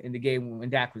win in the game when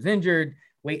Dak was injured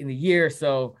late in the year.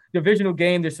 So divisional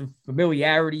game, there's some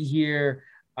familiarity here.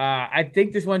 I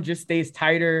think this one just stays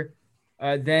tighter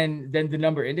than the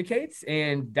number indicates.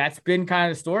 And that's been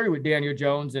kind of the story with Daniel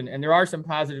Jones. And there are some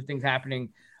positive things happening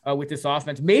with this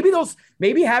offense.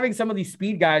 Maybe having some of these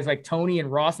speed guys like Tony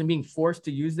and Ross and being forced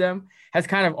to use them has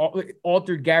kind of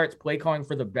altered Garrett's play calling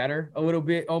for the better a little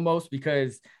bit almost,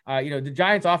 because, the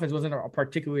Giants offense wasn't a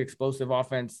particularly explosive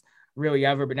offense really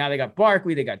ever, but now they got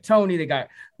Barkley, they got Tony, they got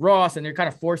Ross, and they're kind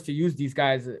of forced to use these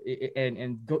guys.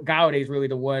 And Galladay is really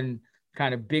the one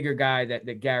kind of bigger guy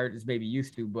that Garrett is maybe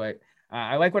used to, but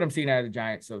I like what I'm seeing out of the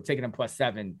Giants. So taking them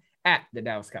 +7 at the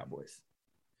Dallas Cowboys.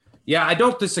 Yeah, I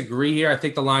don't disagree here. I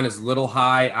think the line is a little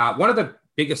high. One of the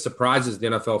biggest surprises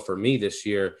in the NFL for me this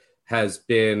year has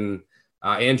been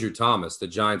Andrew Thomas, the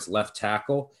Giants left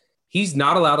tackle. He's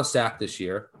not allowed a sack this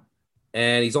year,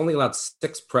 and he's only allowed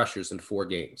 6 pressures in 4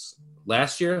 games.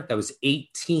 Last year, that was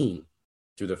 18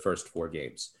 through the first 4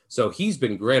 games. So he's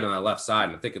been great on that left side,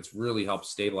 and I think it's really helped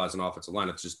stabilize an offensive line.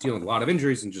 It's just dealing with a lot of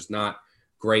injuries and just not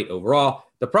great overall.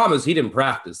 The problem is he didn't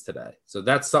practice today. So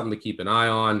that's something to keep an eye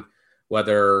on.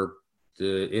 Whether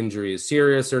the injury is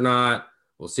serious or not,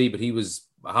 we'll see. But he was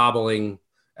hobbling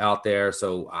out there,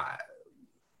 so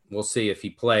we'll see if he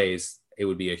plays. It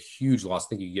would be a huge loss. I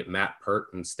think you could get Matt Pert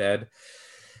instead.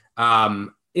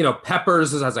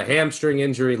 Peppers has a hamstring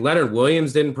injury. Leonard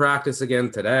Williams didn't practice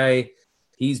again today.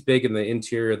 He's big in the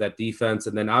interior of that defense.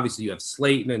 And then obviously you have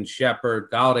Slayton and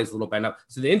Shepard. Galladay's a little banged up.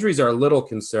 So the injuries are a little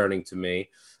concerning to me.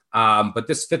 But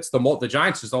this fits the mold. The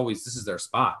Giants this is their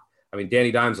spot. I mean,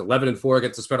 Danny Dimes 11-4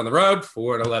 against the spread on the road,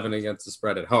 4-11 against the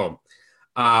spread at home.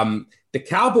 The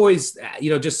Cowboys,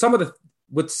 just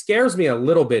what scares me a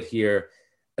little bit here.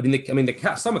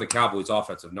 Some of the Cowboys'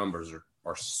 offensive numbers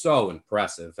are so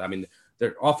impressive. I mean,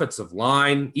 their offensive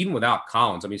line, even without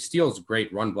Collins, Steele's a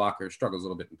great run blocker, struggles a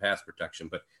little bit in pass protection,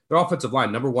 but their offensive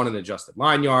line, number 1 in adjusted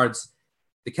line yards.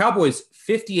 The Cowboys,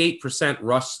 58%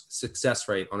 rush success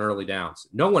rate on early downs.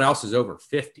 No one else is over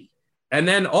 50. And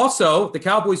then also the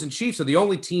Cowboys and Chiefs are the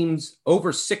only teams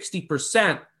over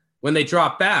 60% when they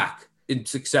drop back in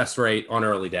success rate on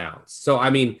early downs. So,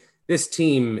 this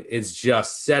team is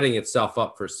just setting itself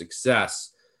up for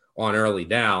success on early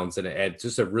downs, and it's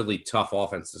just a really tough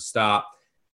offense to stop.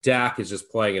 Dak is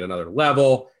just playing at another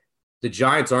level. The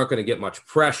Giants aren't going to get much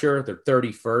pressure. They're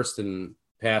 31st in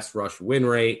pass rush win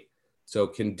rate. So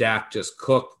can Dak just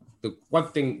cook? The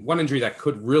one injury that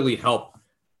could really help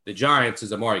the Giants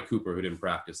is Amari Cooper, who didn't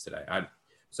practice today.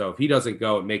 So if he doesn't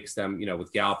go, it makes them,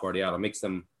 with Gallup already out, it makes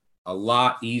them a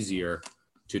lot easier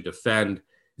to defend.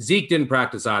 Zeke didn't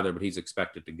practice either, but he's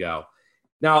expected to go.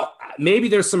 Now, maybe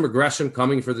there's some regression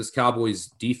coming for this Cowboys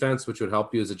defense, which would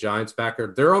help you as a Giants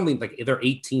backer. They're only they're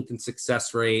 18th in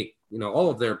success rate.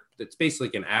 It's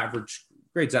basically an average,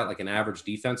 grades out like an average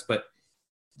defense, but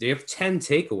they have 10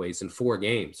 takeaways in 4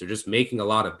 games. They're just making a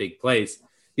lot of big plays.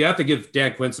 You have to give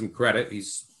Dan Quinn some credit.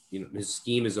 His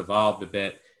scheme has evolved a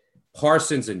bit.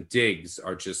 Parsons and Diggs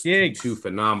are just 2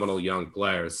 phenomenal young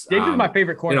players. Diggs is my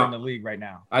favorite corner in the league right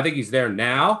now. I think he's there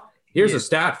now. Here's a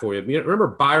stat for you. Remember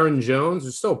Byron Jones?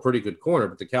 Who's still a pretty good corner,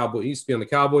 but he used to be on the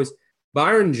Cowboys.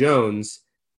 Byron Jones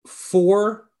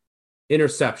 4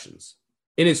 interceptions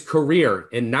in his career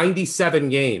in 97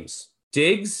 games.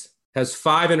 Diggs has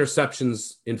 5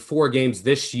 interceptions in 4 games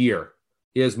this year.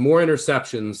 He has more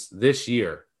interceptions this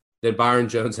year than Byron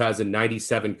Jones has in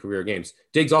 97 career games.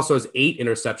 Diggs also has 8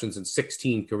 interceptions in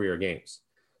 16 career games.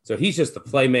 So he's just the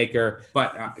playmaker.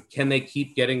 But can they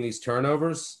keep getting these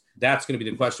turnovers? That's going to be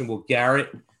the question. Will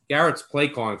Garrett's play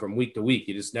calling from week to week.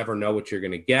 You just never know what you're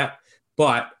going to get.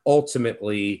 But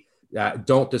ultimately,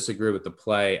 don't disagree with the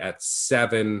play at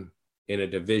 7 in a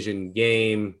division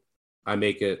game. I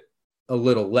make it a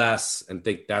little less and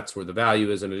think that's where the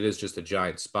value is, and it is just a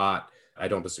giant spot. I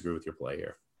don't disagree with your play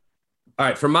here. All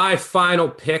right, for my final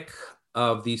pick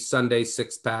of the Sunday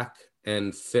 6-pack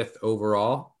and 5th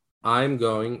overall, I'm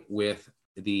going with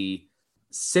the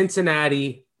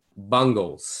Cincinnati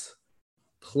Bengals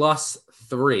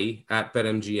 +3 at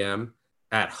BetMGM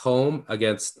at home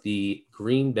against the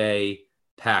Green Bay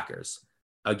Packers.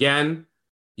 Again,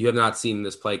 you have not seen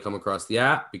this play come across the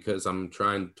app because I'm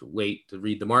trying to wait to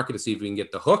read the market to see if we can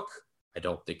get the hook. I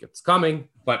don't think it's coming.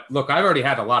 But look, I've already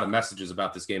had a lot of messages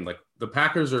about this game. Like, the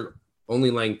Packers are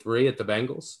only laying 3 at the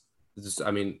Bengals.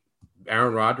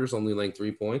 Aaron Rodgers only laying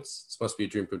 3 points. This must be a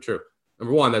dream come true.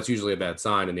 Number one, that's usually a bad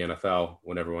sign in the NFL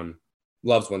when everyone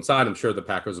loves one side. I'm sure the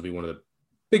Packers will be one of the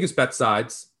biggest bet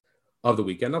sides of the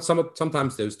weekend. Now,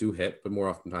 sometimes those do hit, but more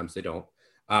oftentimes they don't.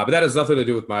 But that has nothing to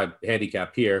do with my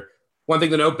handicap here. One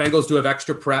thing to note, Bengals do have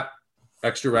extra prep,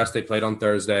 extra rest. They played on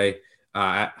Thursday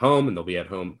at home, and they'll be at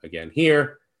home again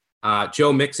here.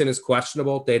 Joe Mixon is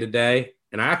questionable day to day.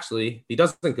 And actually, if he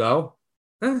doesn't go,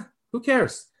 who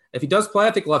cares? If he does play,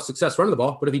 I think he'll have success running the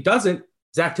ball. But if he doesn't,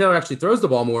 Zach Taylor actually throws the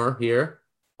ball more here.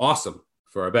 Awesome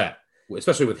for a bet,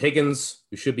 especially with Higgins,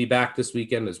 who should be back this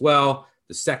weekend as well.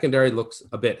 The secondary looks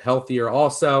a bit healthier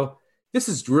also. This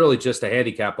is really just a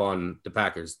handicap on the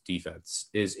Packers defense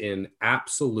is in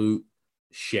absolute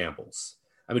shambles.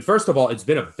 I mean, first of all, it's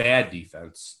been a bad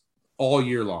defense all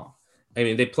year long. I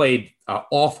mean, they played an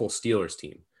awful Steelers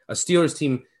team, a Steelers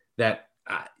team that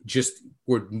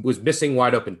was missing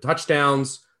wide open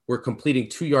touchdowns, were completing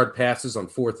 2-yard passes on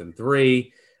 4th and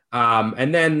 3.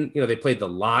 And then, they played the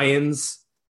Lions,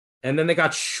 and then they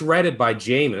got shredded by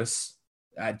Jameis,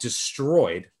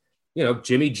 destroyed.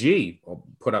 Jimmy G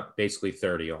put up basically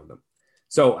 30 on them.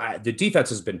 So the defense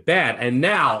has been bad, and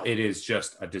now it is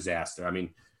just a disaster. I mean,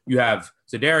 you have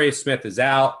Zadarius Smith is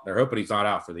out. They're hoping he's not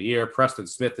out for the year. Preston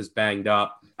Smith is banged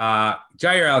up.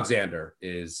 Jair Alexander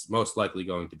is most likely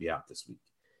going to be out this week,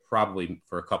 probably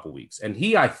for a couple weeks. And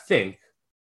he, I think,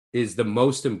 is the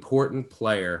most important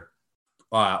player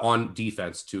on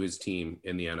defense to his team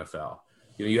in the NFL.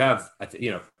 You have,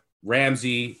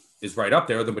 Ramsey is right up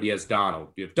there, but he has Donald.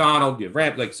 You have Donald, you have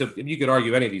Ramsey. So you could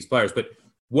argue any of these players, but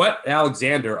what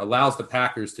Alexander allows the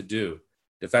Packers to do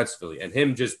defensively, and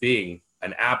him just being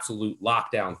an absolute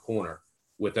lockdown corner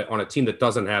on a team that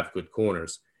doesn't have good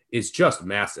corners, is just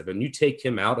massive. And you take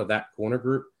him out of that corner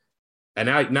group, and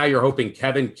now you're hoping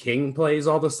Kevin King plays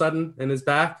all of a sudden and is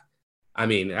back. I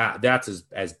mean, that's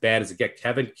as bad as it gets.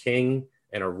 Kevin King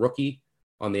and a rookie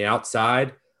on the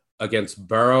outside against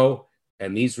Burrow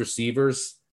and these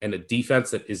receivers and a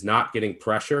defense that is not getting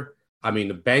pressure. I mean,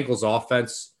 the Bengals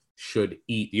offense should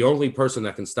eat. The only person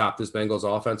that can stop this Bengals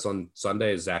offense on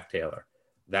Sunday is Zach Taylor.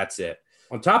 That's it.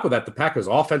 On top of that, the Packers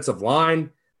offensive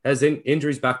line has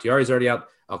injuries. Bakhtiari's already out.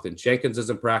 Elgton Jenkins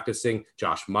isn't practicing.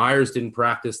 Josh Myers didn't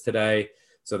practice today.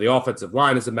 So the offensive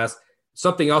line is a mess.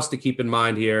 Something else to keep in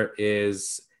mind here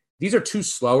is these are 2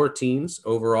 slower teams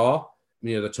overall.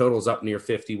 The total's up near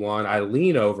 51. I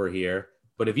lean over here.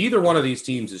 But if either one of these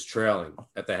teams is trailing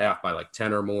at the half by like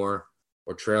 10 or more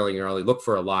or trailing early, look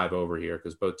for a live over here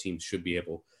because both teams should be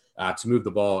able to move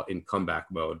the ball in comeback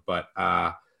mode. But,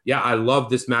 I love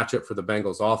this matchup for the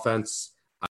Bengals offense.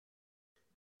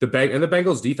 The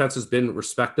Bengals defense has been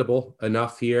respectable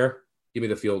enough here. Give me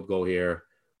the field goal here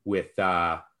with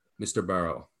Mr.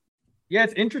 Burrow. Yeah,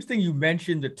 it's interesting you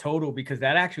mentioned the total because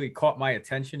that actually caught my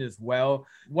attention as well.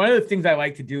 One of the things I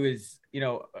like to do is,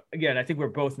 again, I think we're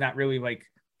both not really like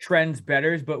trends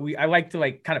bettors, but I like to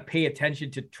like kind of pay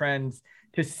attention to trends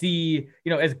to see,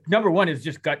 as number one is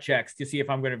just gut checks to see if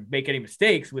I'm going to make any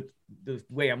mistakes with the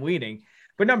way I'm leaning.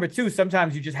 But number 2,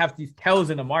 sometimes you just have these tells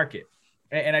in the market.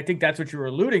 And I think that's what you're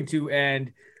alluding to.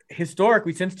 And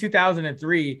historically, since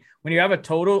 2003, when you have a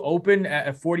total open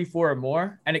at 44 or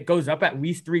more, and it goes up at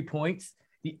least 3 points,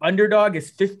 the underdog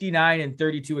is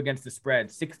 59-32 against the spread,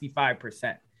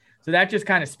 65%. So that just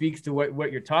kind of speaks to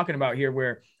what you're talking about here,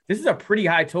 where this is a pretty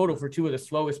high total for 2 of the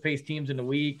slowest paced teams in the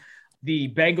league.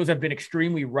 The Bengals have been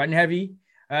extremely run heavy,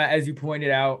 as you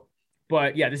pointed out.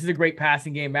 But yeah, this is a great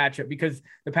passing game matchup because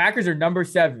the Packers are number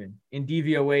 7 in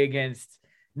DVOA against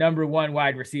number 1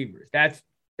 wide receivers. That's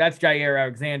Jair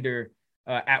Alexander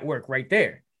at work right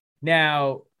there.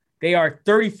 Now they are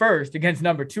 31st against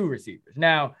number 2 receivers.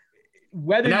 Now,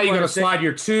 whether now you're going to slide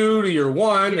your 2 to your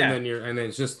 1, yeah. and then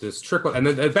it's just this trickle. And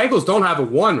the Bengals don't have a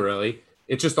 1 really.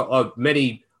 It's just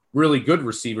many really good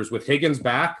receivers with Higgins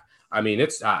back. I mean,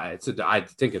 I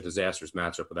think a disastrous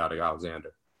matchup without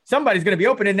Alexander. Somebody's going to be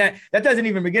open, and that doesn't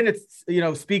even begin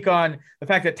to speak on the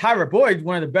fact that Tyler Boyd,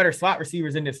 one of the better slot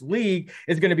receivers in this league,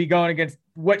 is going to be going against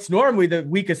what's normally the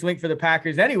weakest link for the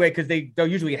Packers anyway, because they'll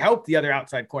usually help the other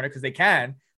outside corner because they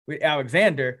can with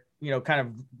Alexander, kind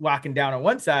of locking down on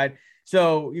one side.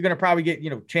 So you're going to probably get,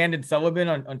 Chandon Sullivan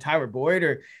on Tyler Boyd,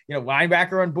 or,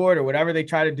 linebacker on board, or whatever they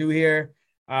try to do here.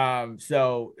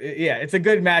 So yeah, it's a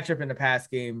good matchup in the pass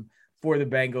game for the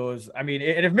Bengals. I mean,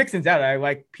 and if Mixon's out, I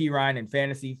like P. Ryan in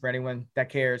fantasy for anyone that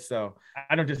cares. So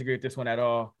I don't disagree with this one at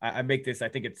all. I make this, I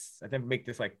think make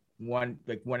this like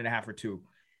 1.5 or 2.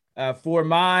 For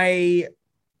my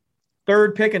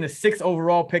third pick and the 6th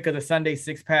overall pick of the Sunday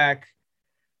 6-pack,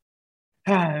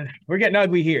 we're getting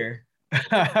ugly here.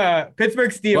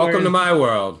 Pittsburgh Steelers. Welcome to my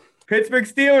world. Pittsburgh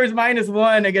Steelers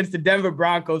 -1 against the Denver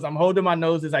Broncos. I'm holding my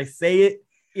nose as I say it.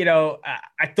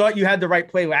 I thought you had the right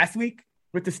play last week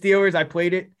with the Steelers. I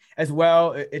played it as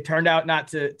well. It turned out not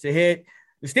to hit.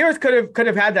 The Steelers could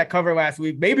have had that cover last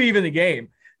week, maybe even the game.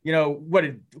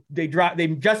 They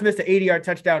just missed an 80-yard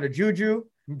touchdown to Juju.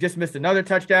 Just missed another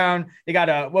touchdown. They got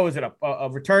a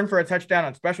return for a touchdown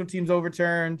on special teams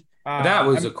overturned. That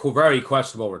was a very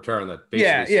questionable return that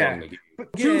basically swung the game.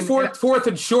 Again, fourth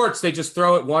and shorts, they just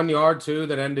throw it 1 yard too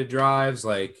that ended drives.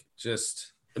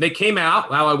 They came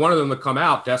out. I wanted them to come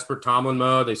out desperate Tomlin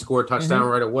mode. They scored a touchdown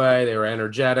right away. They were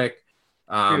energetic,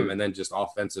 and then just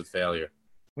offensive failure.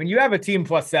 When you have a team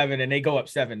 +7 and they go up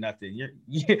 7-0,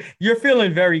 you're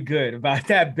feeling very good about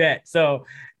that bet. So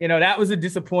that was a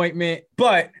disappointment,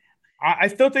 but I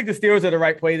still think the Steelers are the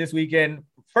right play this weekend.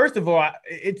 First of all,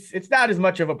 it's not as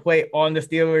much of a play on the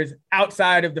Steelers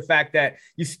outside of the fact that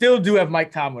you still do have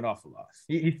Mike Tomlin off a loss.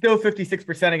 He's still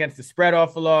 56% against the spread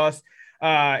off a loss.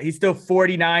 He's still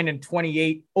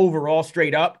 49-28 overall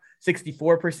straight up,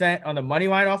 64% on the money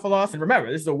line off a loss. And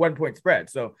remember, this is a 1-point spread.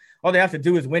 So all they have to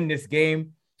do is win this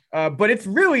game. But it's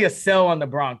really a sell on the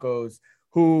Broncos,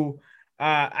 who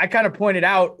I kind of pointed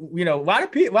out, a lot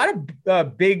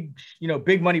of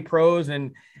big money pros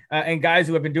and guys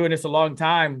who have been doing this a long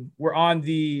time were on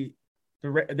the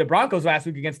Broncos last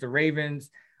week against the Ravens.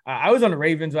 I was on the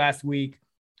Ravens last week.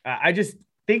 I just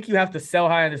think you have to sell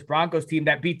high on this Broncos team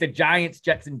that beat the Giants,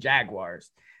 Jets, and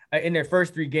Jaguars in their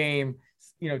first 3 games.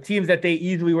 Teams that they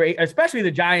easily were, especially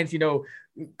the Giants,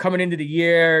 coming into the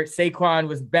year, Saquon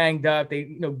was banged up.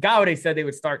 Golladay said they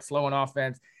would start slowing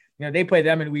offense. They play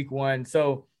them in week 1.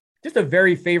 So just a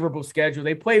very favorable schedule.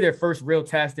 They play their first real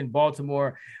test in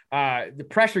Baltimore. The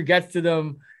pressure gets to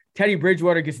them. Teddy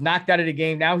Bridgewater gets knocked out of the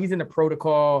game. Now he's in the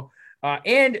protocol.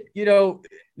 And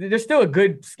they're still a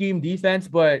good scheme defense,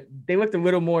 but they looked a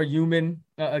little more human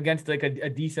against like a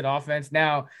decent offense.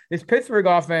 Now, this Pittsburgh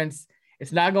offense,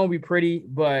 it's not going to be pretty,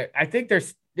 but I think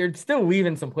they're still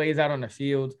leaving some plays out on the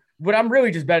field. But I'm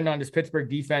really just betting on this Pittsburgh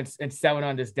defense and selling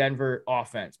on this Denver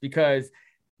offense, because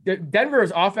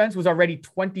Denver's offense was already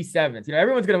 27th.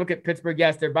 Everyone's going to look at Pittsburgh.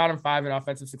 Yes, they're bottom 5 in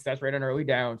offensive success rate on early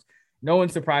downs. No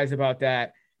one's surprised about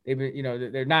that.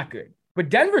 They're not good. But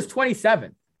Denver's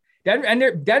 27th.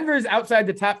 Denver's outside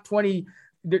the top 20.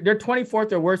 They're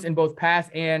 24th or worse in both pass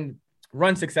and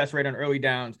run success rate on early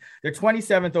downs. They're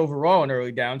 27th overall on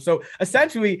early downs. So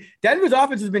essentially, Denver's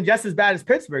offense has been just as bad as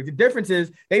Pittsburgh. The difference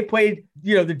is they played,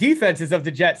 the defenses of the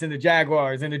Jets and the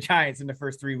Jaguars and the Giants in the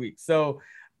first 3 weeks. So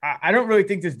I don't really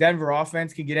think this Denver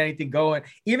offense can get anything going.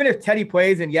 Even if Teddy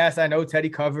plays, and yes, I know Teddy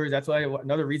covers. That's why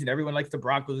another reason everyone likes the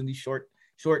Broncos in these short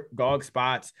dog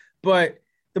spots. But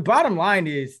the bottom line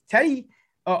is Teddy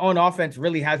on offense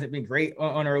really hasn't been great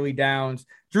on early downs.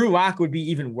 Drew Lock would be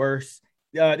even worse.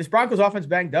 This Broncos offense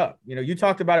banged up. You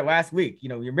talked about it last week.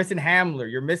 You're missing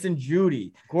Hamler, you're missing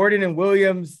Judy, Gordon and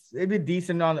Williams. They've been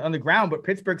decent on the ground, but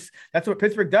that's what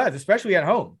Pittsburgh does, especially at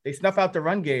home. They snuff out the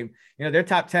run game. They're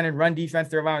top 10 in run defense.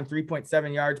 They're allowing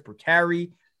 3.7 yards per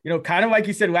carry. Kind of like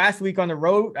you said last week on the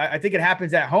road. I think it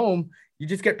happens at home. You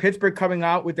just get Pittsburgh coming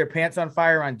out with their pants on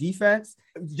fire on defense.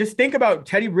 Just think about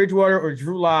Teddy Bridgewater or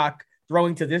Drew Lock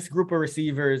throwing to this group of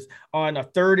receivers on a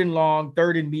 3rd and long,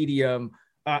 3rd and medium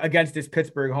against this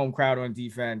Pittsburgh home crowd on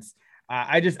defense.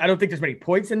 I don't think there's many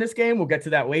points in this game. We'll get to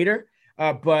that later.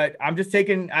 But I just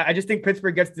think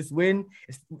Pittsburgh gets this win.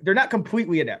 They're not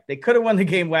completely inept. They could have won the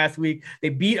game last week. They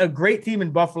beat a great team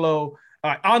in Buffalo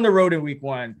on the road in week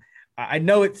 1. I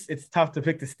know it's tough to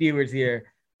pick the Steelers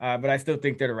here, but I still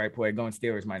think they're the right play, going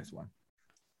Steelers -1.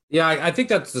 Yeah, I think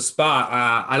that's the spot.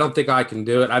 I don't think I can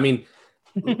do it. I mean,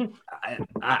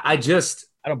 I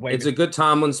don't blame it's you. A good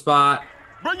Tomlin spot.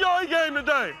 Bring your A game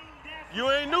today.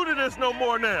 You ain't new to this no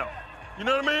more now. You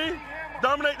know what I mean?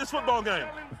 Dominate this football game.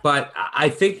 But I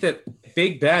think that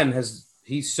Big Ben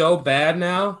he's so bad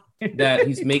now that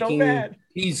he's making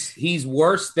he's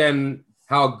worse than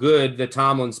how good the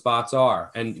Tomlin spots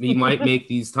are. And he might make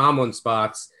these Tomlin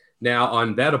spots now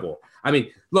unbettable. I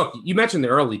mean, look, you mentioned the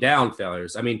early down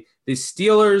failures. I mean, the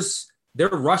Steelers, their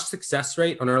rush success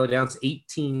rate on early downs,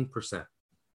 18%.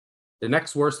 The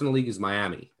next worst in the league is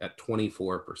Miami at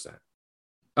 24%.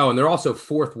 Oh, and they're also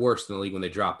fourth worst in the league when they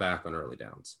drop back on early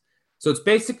downs. So it's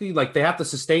basically like they have to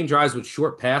sustain drives with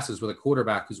short passes with a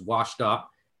quarterback who's washed up.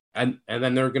 And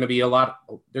then they're going to be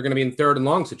in third and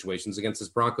long situations against this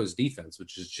Broncos defense,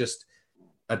 which is just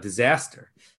a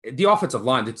disaster. The offensive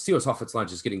line, the Steelers offensive line,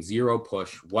 just getting zero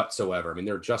push whatsoever. I mean,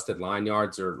 their adjusted line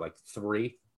yards are like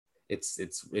 3.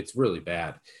 It's really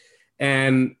bad.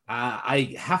 And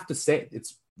I have to say,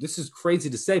 this is crazy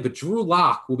to say, but Drew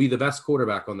Lock will be the best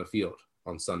quarterback on the field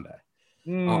on Sunday,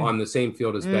 on the same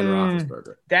field as Ben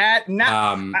Roethlisberger.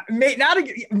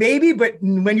 Maybe, but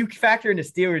when you factor in the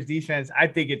Steelers defense, I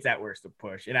think it's at worst a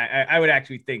push. And I would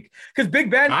actually think, because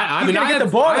Big Ben, he's going to get the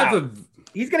ball out.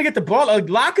 He's going to get the ball.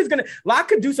 Locke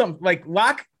could do something. Like,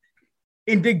 Locke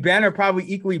and Big Ben are probably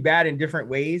equally bad in different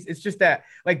ways. It's just that,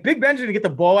 like, Big Ben's going to get the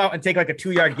ball out and take like a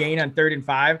 2-yard gain on 3rd and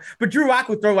 5, but Drew Lock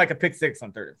would throw like a pick 6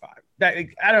 on 3rd and 5.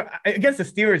 Against the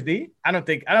Steelers D, I don't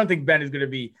think Ben is going to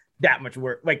be that much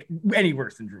worse, like any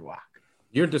worse than Drew Lock.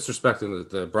 You're disrespecting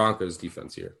the Broncos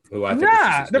defense here. Who I think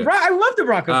I love the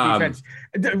Broncos defense.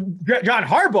 John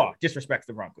Harbaugh disrespects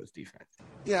the Broncos defense.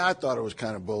 Yeah, I thought it was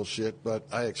kind of bullshit, but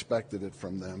I expected it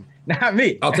from them. Not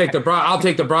me. I'll take the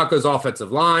Broncos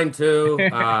offensive line too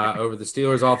over the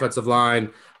Steelers offensive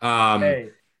line.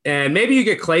 And maybe you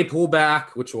get Claypool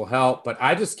back, which will help. But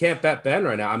I just can't bet Ben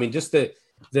right now. I mean, just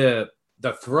the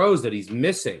throws that he's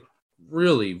missing,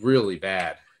 really, really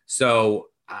bad. So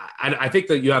I think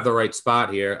that you have the right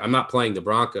spot here. I'm not playing the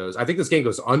Broncos. I think this game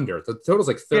goes under. The total's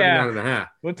like 39.5.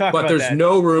 We'll talk but about there's that.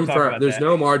 no room there's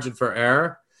no margin for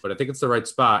error. But I think it's the right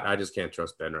spot. I just can't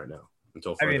trust Ben right now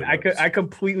until further notice. I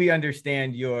completely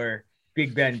understand your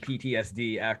Big Ben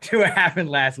PTSD after what happened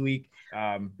last week.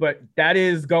 But that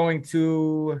is going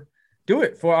to do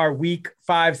it for our Week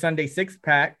 5 Sunday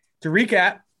 6-pack. To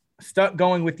recap, stuck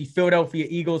going with the Philadelphia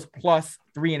Eagles plus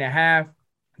 3.5,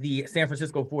 the San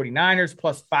Francisco 49ers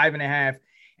plus 5.5,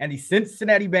 and the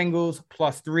Cincinnati Bengals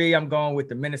plus 3. I'm going with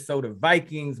the Minnesota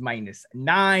Vikings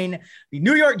 -9, the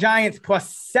New York Giants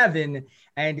plus 7,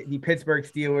 and the Pittsburgh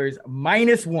Steelers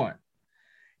 -1.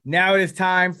 Now it is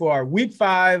time for our Week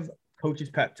 5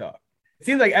 Coach's Pep Talk. It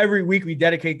seems like every week we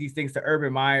dedicate these things to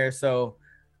Urban Meyer, so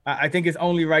I think it's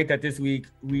only right that this week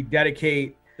we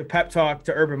dedicate the pep talk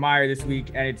to Urban Meyer this week,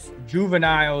 and it's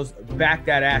Juvenile's Back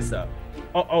That Ass Up.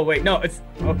 Oh wait, no, it's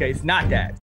not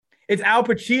that. It's Al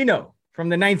Pacino from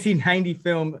the 1990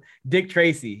 film Dick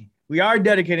Tracy. We are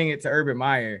dedicating it to Urban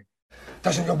Meyer.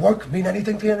 Doesn't your work mean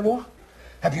anything to you anymore?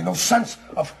 Have you no sense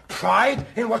of pride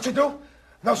in what you do?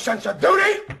 No sense of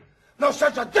duty? No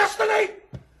sense of destiny?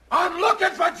 I'm looking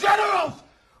for generals!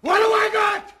 What do I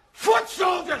got? Foot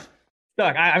soldiers!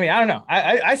 Look, I mean, I don't know.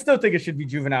 I still think it should be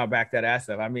Juvenile Back That Ass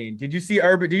Up. I mean, did you see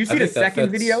Urban? Did you see the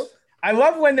second video? I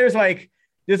love when there's like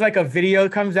a video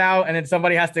comes out and then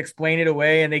somebody has to explain it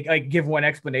away and they like give one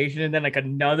explanation and then like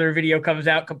another video comes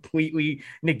out completely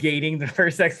negating the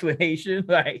first explanation.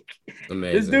 Like,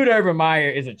 amazing. This dude Urban Meyer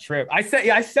is a trip. I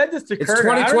said this to Kurt. It's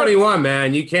 2021,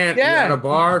 man. You can't. Yeah. You're at a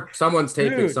bar. Someone's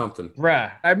taping something.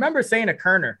 Bruh. I remember saying to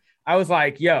Kerner, I was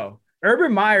like, yo,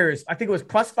 Urban Meyer's, I think it was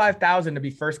plus 5,000 to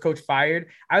be first coach fired.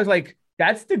 I was like,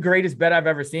 that's the greatest bet I've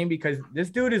ever seen because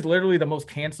this dude is literally the most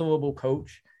cancelable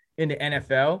coach in the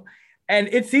NFL. And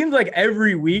it seems like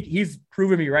every week he's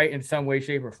proven me right in some way,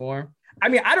 shape, or form. I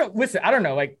mean, I don't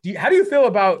know. Like, how do you feel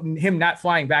about him not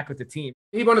flying back with the team?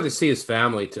 He wanted to see his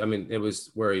family. I mean, it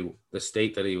was the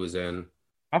state that he was in.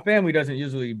 My family doesn't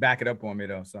usually back it up on me,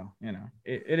 though. So, you know,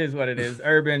 it is what it is.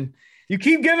 Urban, you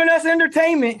keep giving us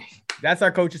entertainment. That's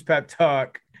our Coach's Pep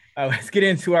Talk. Let's get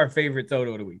into our favorite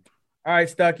total of the week. All right,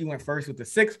 Stuck, you went first with the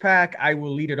 6-pack. I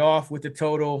will lead it off with the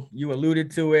total. You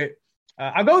alluded to it.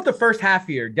 I'll go with the first half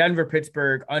here. Denver,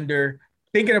 Pittsburgh, under.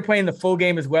 Thinking of playing the full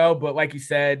game as well, but like you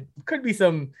said, could be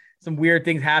some weird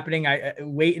things happening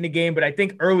late in the game. But I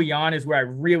think early on is where I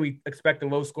really expect a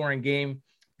low-scoring game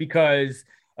because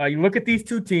you look at these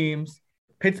two teams.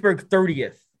 Pittsburgh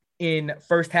 30th in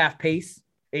first half pace,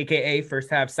 a.k.a.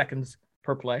 first half seconds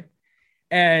per play.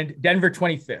 and Denver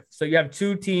 25th. So you have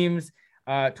two teams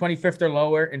 25th or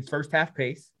lower in first half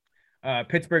pace.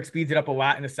 Pittsburgh speeds it up a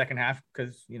lot in the second half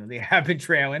because, they have been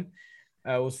trailing.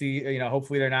 We'll see,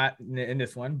 hopefully they're not in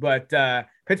this one. But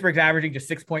Pittsburgh's averaging just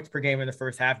 6 points per game in the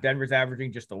first half. Denver's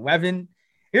averaging just 11.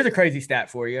 Here's a crazy stat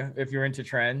for you if you're into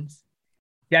trends.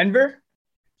 Denver,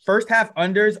 first half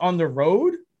unders on the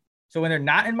road. So when they're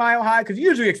not in Mile High, because you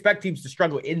usually expect teams to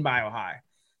struggle in Mile High.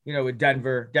 With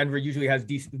Denver usually has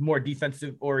more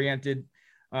defensive oriented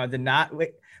than not.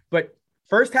 But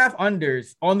first half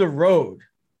unders on the road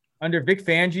under Vic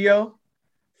Fangio,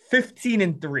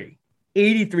 15-3,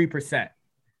 83%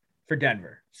 for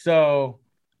Denver. So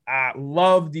I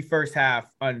love the first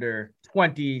half under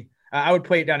 20. I would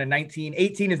play it down to 19.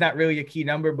 18 is not really a key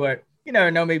number, but you never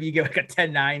know. Maybe you get like a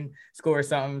 10-9 score or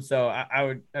something. So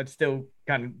I'd still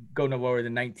kind of go no lower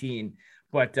than 19.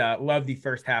 But love the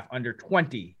first half under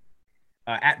 20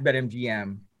 at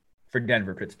BetMGM for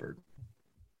Denver, Pittsburgh.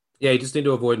 Yeah, you just need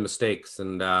to avoid mistakes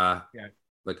and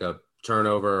like a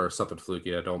turnover or something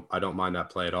fluky. I don't mind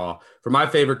that play at all. For my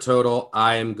favorite total,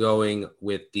 I am going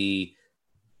with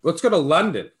let's go to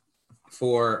London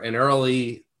for an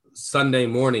early Sunday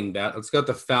morning bet. Let's go with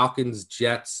the Falcons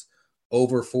Jets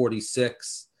over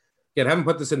 46. Again, I haven't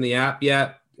put this in the app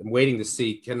yet. I'm waiting to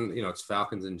see. It's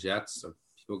Falcons and Jets. So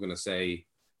people are going to say,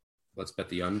 let's bet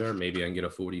the under. Maybe I can get a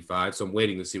 45. So I'm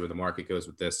waiting to see where the market goes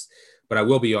with this. But I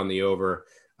will be on the over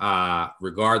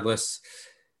regardless.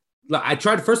 I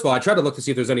tried to look to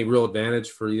see if there's any real advantage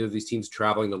for either of these teams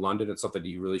traveling to London. It's something that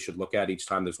you really should look at each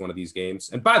time there's one of these games.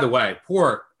 And by the way,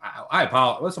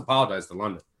 let's apologize to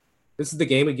London. This is the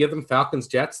game we give them, Falcons,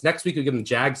 Jets. Next week we give them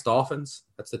Jags, Dolphins.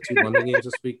 That's the two London games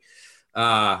this week.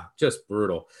 Just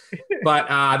brutal. But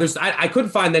I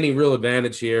couldn't find any real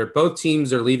advantage here. Both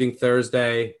teams are leaving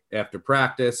Thursday after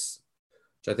practice,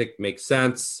 which I think makes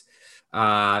sense.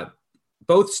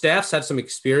 Both staffs had some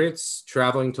experience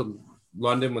traveling to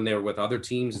London when they were with other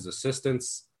teams as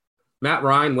assistants. Matt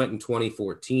Ryan went in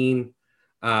 2014.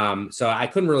 So I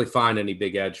couldn't really find any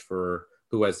big edge for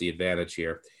who has the advantage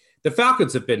here. The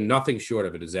Falcons have been nothing short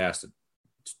of a disaster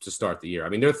to start the year. I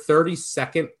mean, they're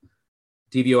 32nd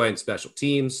DVOA in special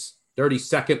teams,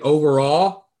 32nd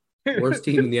overall, worst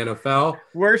team in the NFL.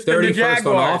 Worst than the Jaguars.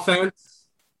 31st on offense.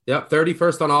 Yep,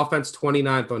 31st on offense,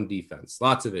 29th on defense.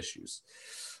 Lots of issues.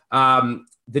 The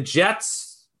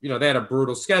Jets, they had a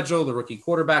brutal schedule. The rookie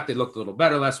quarterback, they looked a little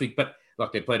better last week. But,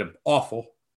 look, they played an awful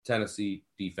Tennessee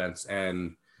defense,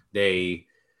 and they,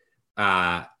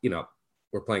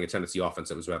 were playing a Tennessee offense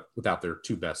that was without their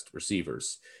two best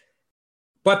receivers.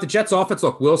 But the Jets offense,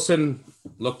 look, Wilson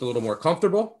looked a little more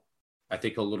comfortable. I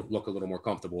think he'll look a little more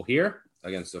comfortable here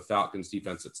against the Falcons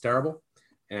defense that's terrible.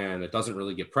 And it doesn't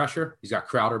really get pressure. He's got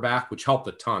Crowder back, which helped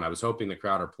a ton. I was hoping that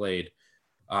Crowder played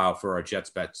for a Jets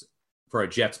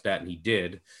bet, and he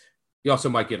did. You also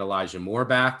might get Elijah Moore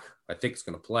back. I think he's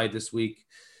going to play this week.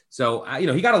 So,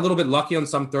 he got a little bit lucky on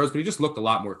some throws, but he just looked a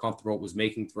lot more comfortable. Was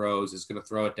making throws, is going to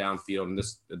throw it downfield, and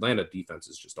this Atlanta defense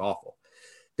is just awful.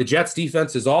 The Jets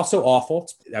defense is also awful.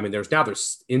 I mean,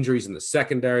 there's injuries in the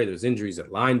secondary. There's injuries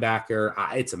at linebacker.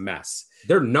 It's a mess.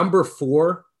 They're number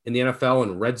 4 in the NFL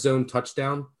in red zone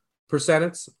touchdown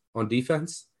percentage on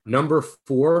defense. Number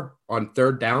 4 on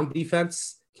third down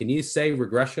defense. Can you say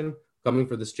regression coming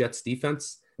for this Jets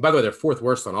defense? And by the way, they're 4th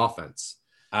worst on offense.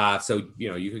 So,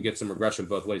 you could get some regression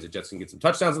both ways. The Jets can get some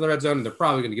touchdowns in the red zone, and they're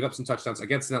probably going to get up some touchdowns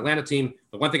against an Atlanta team.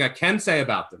 The one thing I can say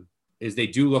about them is they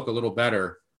do look a little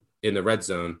better in the red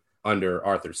zone under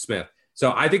Arthur Smith.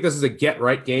 So I think this is a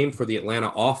get-right game for the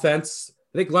Atlanta offense.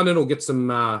 I think London will get some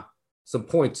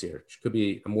points here, which could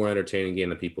be a more entertaining game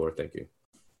than people are thinking.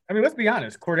 I mean, let's be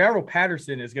honest. Cordero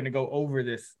Patterson is going to go over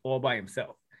this all by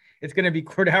himself. It's going to be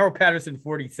Cordero Patterson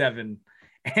 47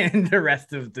 and the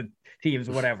rest of the teams,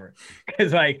 whatever.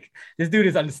 Because, this dude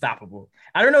is unstoppable.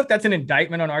 I don't know if that's an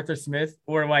indictment on Arthur Smith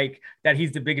or, that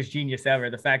he's the biggest genius ever.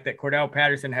 The fact that Cordero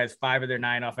Patterson has 5 of their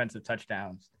 9 offensive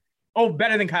touchdowns. Oh,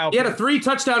 better than Kyle. He had a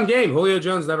 3-touchdown game. Julio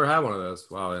Jones never had one of those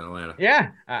while in Atlanta. Yeah,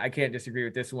 I can't disagree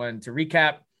with this one. To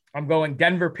recap, I'm going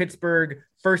Denver, Pittsburgh,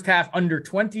 first half under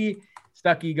 20.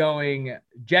 Stuckey going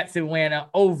Jets, Atlanta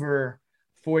over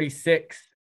 46.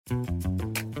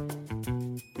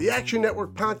 The Action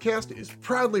Network podcast is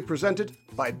proudly presented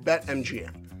by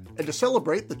BetMGM. And to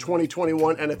celebrate the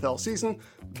 2021 NFL season,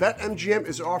 BetMGM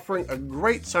is offering a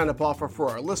great sign-up offer for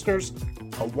our listeners,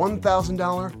 a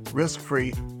 $1,000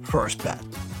 risk-free first bet.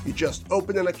 You just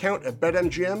open an account at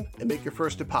BetMGM and make your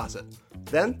first deposit.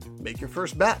 Then make your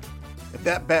first bet. If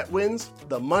that bet wins,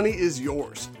 the money is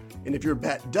yours. And if your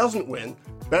bet doesn't win,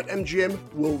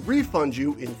 BetMGM will refund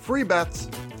you in free bets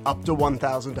up to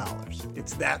 $1,000.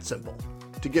 It's that simple.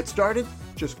 To get started,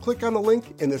 just click on the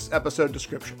link in this episode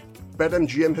description.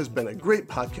 BetMGM has been a great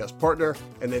podcast partner,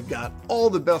 and they've got all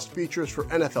the best features for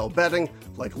NFL betting,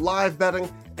 like live betting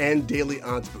and daily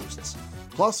odds boosts.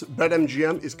 Plus,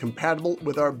 BetMGM is compatible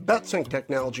with our BetSync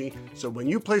technology, so when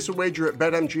you place a wager at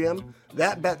BetMGM,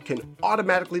 that bet can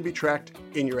automatically be tracked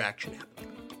in your Action app.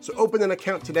 So open an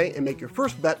account today and make your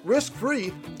first bet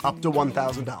risk-free up to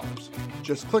 $1,000.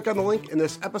 Just click on the link in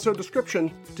this episode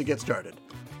description to get started.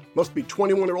 Must be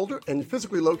 21 or older and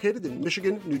physically located in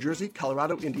Michigan, New Jersey,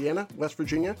 Colorado, Indiana, West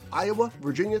Virginia, Iowa,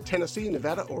 Virginia, Tennessee,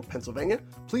 Nevada, or Pennsylvania.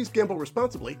 Please gamble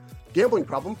responsibly. Gambling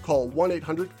problem? Call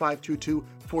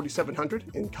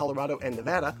 1-800-522-4700 in Colorado and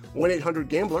Nevada,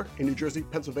 1-800-GAMBLER in New Jersey,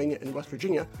 Pennsylvania, and West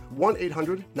Virginia,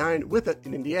 1-800-9-WITH-IT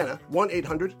in Indiana,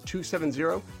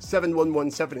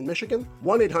 1-800-270-7117 in Michigan,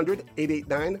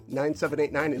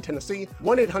 1-800-889-9789 in Tennessee,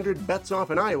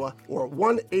 1-800-BETS-OFF in Iowa, or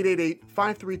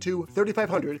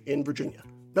 1-888-532-3500 in Virginia.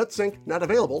 BetSync not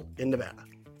available in Nevada.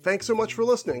 Thanks so much for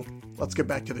listening. Let's get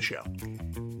back to the show.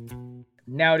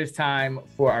 Now it is time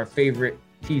for our favorite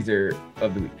teaser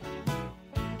of the week.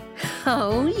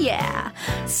 Oh, yeah.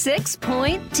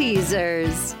 6-point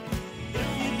teasers.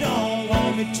 If you don't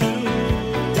want me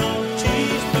to, don't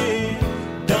tease me.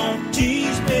 Don't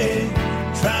tease me.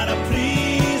 Try to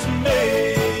please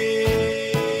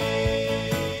me.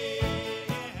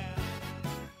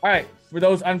 All right. For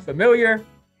those unfamiliar,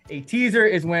 a teaser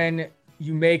is when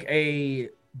you make a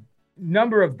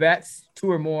number of bets, 2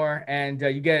 or more, and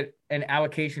you get an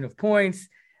allocation of points,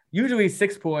 usually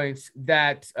 6 points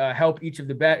that help each of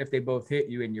the bet if they both hit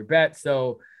you in your bet.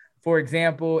 So, for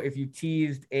example, if you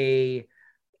teased a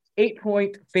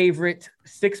 8-point favorite,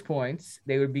 6 points,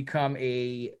 they would become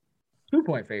a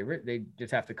 2-point favorite. They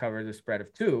just have to cover the spread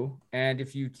of 2. And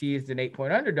if you teased an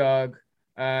 8-point underdog,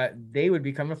 they would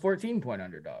become a 14-point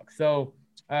underdog. So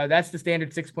that's the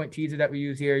standard 6-point teaser that we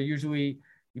use here. Usually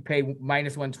you pay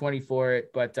 -120 for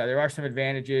it, but there are some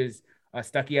advantages.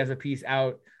 Stuckey has a piece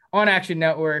out on Action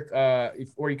Network,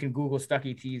 or you can Google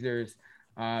Stuckey teasers,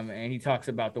 and he talks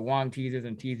about the Wong teasers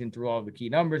and teasing through all the key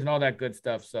numbers and all that good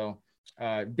stuff. So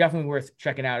definitely worth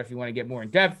checking out if you want to get more in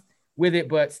depth with it.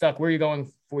 But Stuck, where are you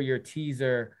going for your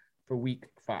teaser for week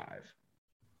 5?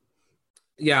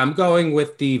 Yeah, I'm going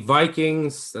with the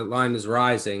Vikings. That line is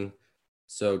rising,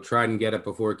 so try and get it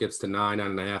before it gets to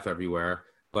 9.5 everywhere.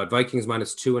 But Vikings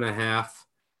 -2.5,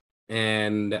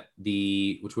 and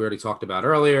which we already talked about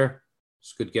earlier.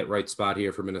 Just could get right spot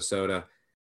here for Minnesota.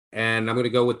 And I'm going to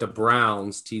go with the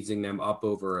Browns, teasing them up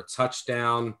over a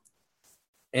touchdown.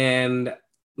 And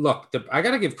look, I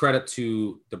got to give credit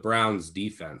to the Browns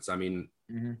defense. I mean,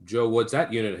 Joe Woods,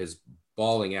 that unit is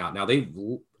balling out. Now, they've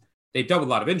dealt with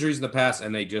a lot of injuries in the past,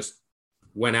 and they just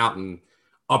went out and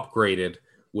upgraded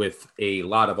with a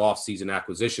lot of offseason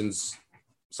acquisitions.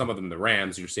 Some of them the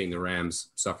Rams. You're seeing the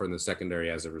Rams suffer in the secondary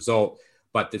as a result.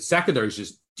 But the secondary is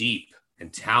just deep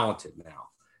and talented now.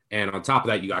 And on top of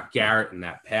that, you got Garrett in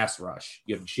that pass rush.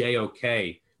 You have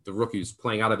JOK, the rookie who's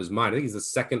playing out of his mind. I think he's the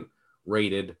second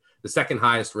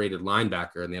highest rated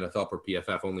linebacker in the NFL per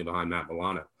PFF, only behind Matt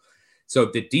Milano. So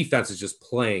the defense is just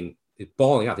balling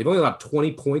out. They've only allowed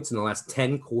 20 points in the last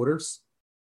 10 quarters.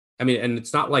 I mean, and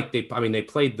it's not like they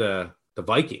played the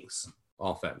Vikings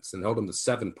offense and held them to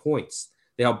 7 points.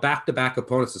 They held back-to-back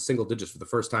opponents to single digits for the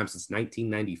first time since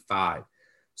 1995.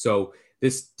 So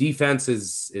this defense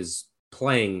is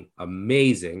playing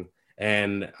amazing,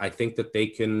 and I think that they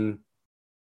can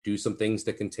do some things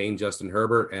to contain Justin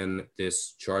Herbert and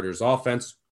this Chargers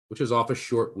offense, which is off a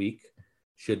short week,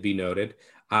 should be noted.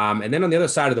 And then on the other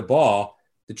side of the ball,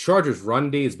 the Chargers' run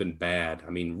D has been bad.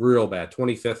 I mean, real bad.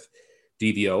 25th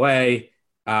DVOA,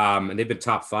 and they've been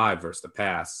top 5 versus the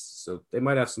pass. So they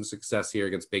might have some success here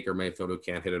against Baker Mayfield, who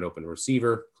can't hit an open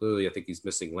receiver. Clearly, I think he's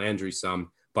missing Landry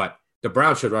some, but the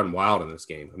Browns should run wild in this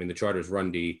game. I mean, the Chargers'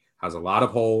 run D has a lot of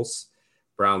holes.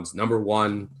 Browns'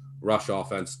 #1 rush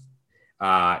offense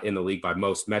in the league by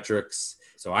most metrics.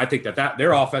 So I think that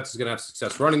their offense is going to have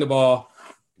success running the ball,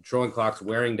 controlling clocks,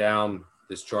 wearing down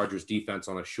this Chargers defense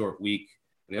on a short week.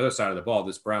 On the other side of the ball,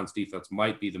 this Browns defense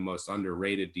might be the most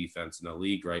underrated defense in the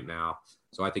league right now.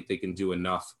 So I think they can do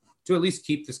enough to at least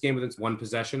keep this game within 1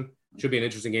 possession. Should be an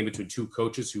interesting game between 2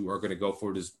 coaches who are going to go for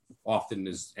it as often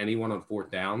as anyone on 4th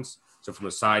downs. So from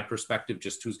a side perspective,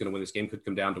 just who's going to win this game could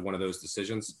come down to one of those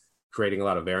decisions, creating a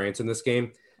lot of variance in this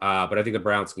game. But I think the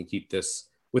Browns can keep this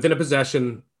within a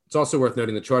possession. It's also worth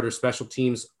noting the Chargers special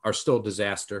teams are still a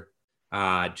disaster.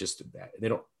 Part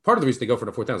of the reason they go for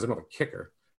the 4th down is they don't have a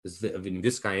kicker.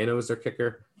 Vizcaino is their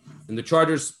kicker. And the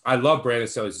Chargers, I love Brandon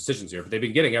Staley's decisions here, but they've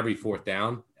been getting every 4th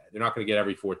down. They're not going to get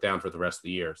every 4th down for the rest of the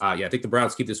year. I think the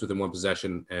Browns keep this within 1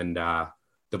 possession and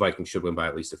the Vikings should win by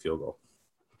at least a field goal.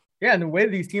 Yeah, and the way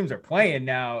these teams are playing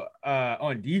now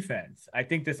on defense, I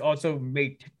think this also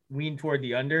may lean toward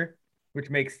the under, which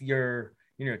makes your,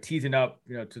 teasing up,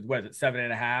 to what is it,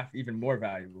 7.5, even more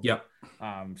valuable. Yep.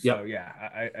 Yeah,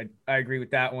 I agree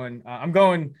with that one. I'm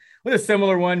going with a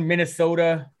similar one,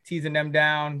 Minnesota, teasing them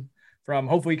down from,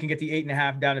 hopefully you can get the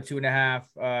 8.5 down to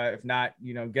 2.5. If not,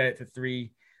 get it to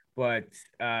 3. But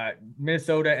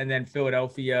Minnesota and then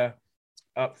Philadelphia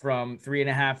up from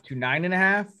 3.5 to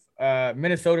 9.5.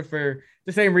 Minnesota, for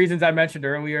the same reasons I mentioned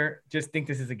earlier, just think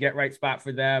this is a get right spot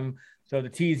for them. So the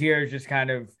tease here is just kind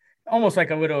of almost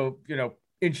like a little,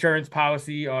 insurance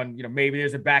policy on, maybe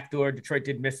there's a backdoor. Detroit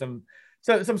did miss some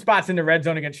spots in the red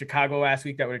zone against Chicago last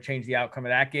week that would have changed the outcome of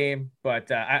that game.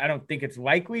 But I don't think it's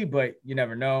likely, but you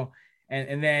never know.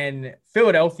 And then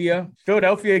Philadelphia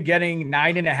getting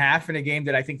 9.5 in a game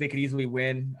that I think they could easily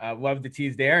win. Love the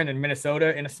tease there. And then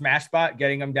Minnesota in a smash spot,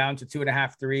 getting them down to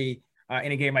 2.5, 3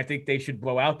 in a game I think they should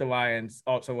blow out the Lions.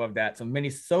 Also love that. So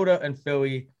Minnesota and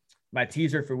Philly, my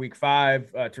teaser for week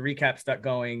 5. To recap, stuck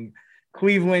going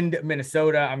Cleveland,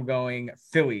 Minnesota. I'm going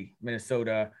Philly,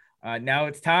 Minnesota. Now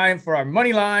it's time for our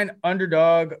money line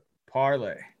underdog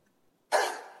parlay.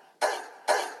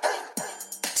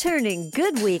 Turning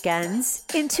good weekends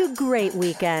into great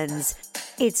weekends.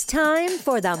 It's time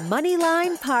for the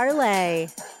Moneyline Parlay.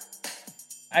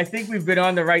 I think we've been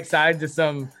on the right side to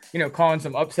some, calling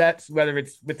some upsets, whether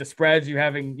it's with the spreads, you're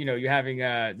having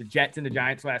the Jets and the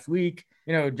Giants last week.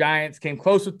 Giants came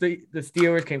close with the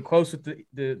Steelers, came close with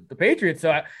the Patriots.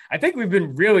 So I think we've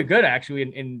been really good actually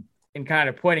in kind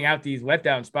of pointing out these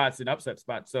letdown spots and upset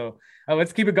spots. So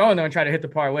let's keep it going though and try to hit the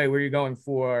parlay. Where are you going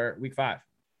for week 5?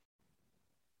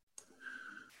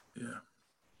 Yeah.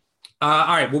 All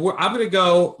right. Well, I'm going to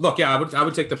go. Look, yeah, I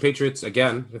would take the Patriots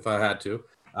again if I had to.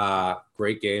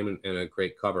 Great game and a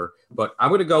great cover. But I'm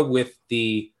going to go with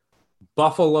the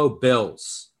Buffalo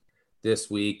Bills this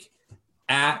week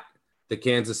at the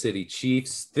Kansas City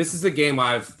Chiefs. This is a game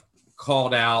I've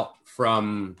called out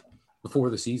from before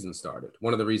the season started.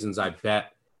 One of the reasons I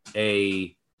bet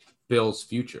a Bills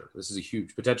future. This is a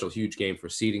potential huge game for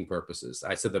seeding purposes.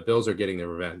 I said the Bills are getting their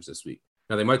revenge this week.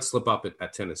 Now, they might slip up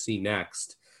at Tennessee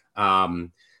next.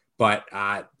 But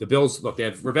the Bills, look, they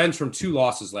have revenge from 2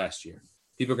 losses last year.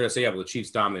 People are going to say, yeah, well, the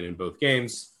Chiefs dominated in both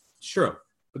games. Sure.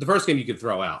 But the first game you could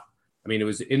throw out. I mean, it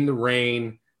was in the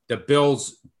rain. The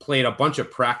Bills played a bunch of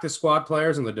practice squad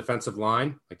players on the defensive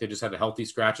line. Like, they just had the healthy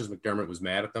scratches. McDermott was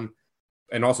mad at them.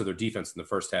 And also their defense in the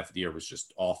first half of the year was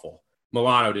just awful.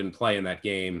 Milano didn't play in that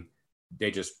game. They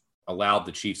just allowed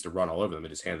the Chiefs to run all over them. They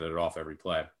just handed it off every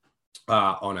play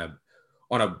on a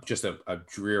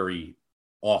dreary,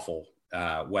 awful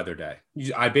weather day.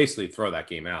 I basically throw that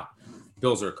game out.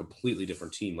 Bills are a completely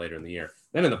different team later in the year.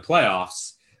 Then in the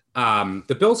playoffs,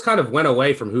 the Bills kind of went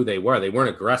away from who they were. They weren't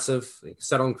aggressive,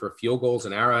 settling for field goals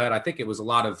and Arrowhead. I think it was a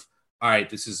lot of, all right,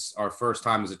 this is our first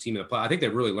time as a team in the play. I think they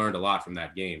really learned a lot from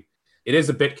that game. It is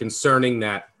a bit concerning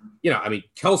that,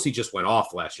 Kelsey just went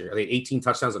off last year. I think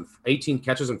 18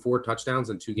 catches and 4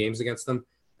 touchdowns in 2 games against them.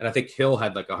 And I think Hill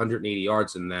had like 180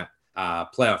 yards in that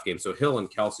playoff game. So Hill and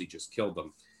Kelsey just killed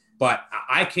them. But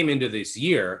I came into this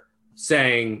year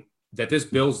saying that this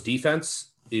Bills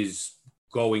defense is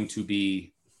going to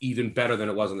be even better than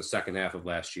it was in the second half of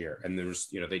last year. And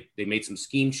there's, they made some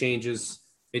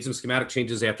schematic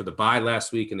changes after the bye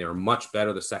last week, and they were much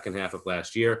better the second half of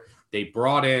last year. They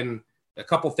brought in a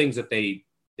couple things that they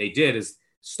did is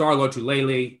Star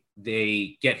Lotulelei,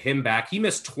 they get him back. He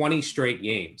missed 20 straight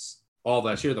games all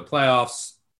last year, the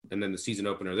playoffs, and then the season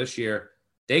opener this year.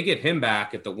 They get him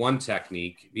back at the one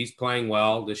technique. He's playing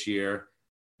well this year,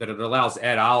 but it allows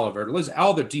Ed Oliver,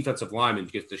 all their defensive linemen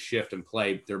get to shift and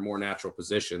play their more natural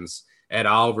positions. Ed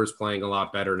Oliver's playing a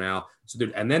lot better now.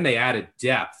 And then they added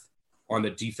depth on the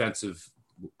defensive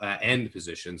end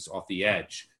positions off the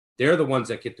edge. They're the ones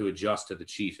that get to adjust to the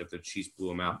Chiefs if the Chiefs blew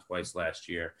them out twice last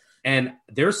year. And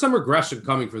there's some regression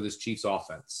coming for this Chiefs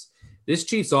offense. This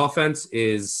Chiefs offense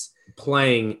is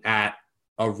playing at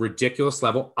a ridiculous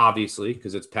level, obviously,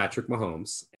 because it's Patrick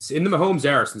Mahomes. It's in the Mahomes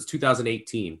era since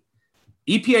 2018.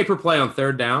 EPA per play on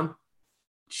third down,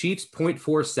 Chiefs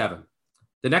 0.47.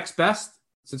 The next best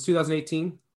since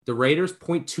 2018, the Raiders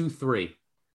 0.23. If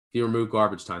you remove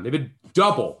garbage time, they've been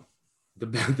double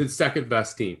the second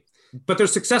best team. But their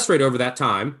success rate over that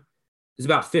time is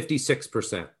about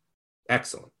 56%.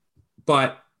 Excellent.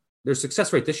 But their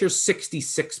success rate this year is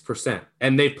 66%.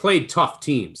 And they've played tough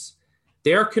teams.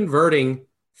 They're converting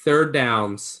third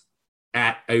downs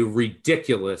at a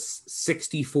ridiculous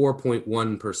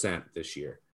 64.1% this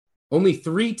year. Only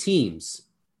 3 teams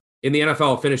in the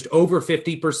NFL have finished over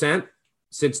 50%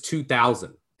 since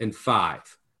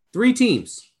 2005. 3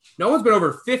 teams. No one's been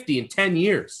over 50 in 10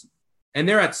 years. And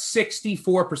they're at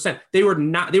 64%. They were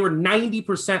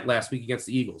 90% last week against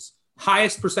the Eagles.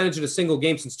 Highest percentage in a single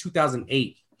game since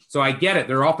 2008. So I get it.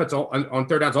 Their offense on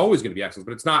third down is always going to be excellent,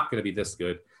 but it's not going to be this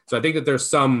good. So I think that there's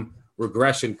some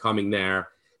regression coming there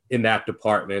in that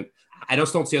department. I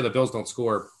just don't see how the Bills don't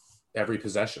score every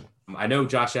possession. I know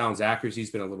Josh Allen's accuracy's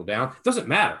been a little down. It doesn't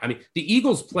matter. I mean, the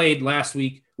Eagles played last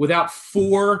week without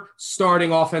 4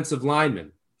 starting offensive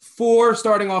linemen. 4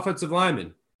 starting offensive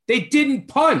linemen. They didn't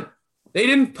punt. They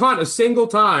didn't punt a single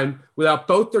time without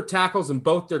both their tackles and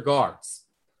both their guards.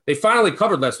 They finally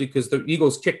covered last week because the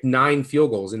Eagles kicked 9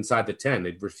 field goals inside the 10.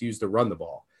 They refused to run the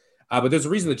ball. But there's a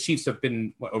reason the Chiefs have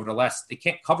been, over the last, they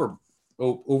can't cover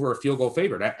over a field goal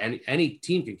favorite. And any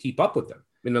team can keep up with them.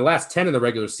 In the last 10 in the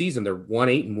regular season, they're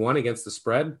 1-8-1 against the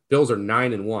spread. Bills are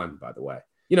 9-1, by the way.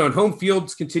 You know, and home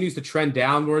field continues to trend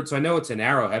downward. So I know it's an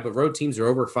Arrowhead, but road teams are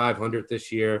over 500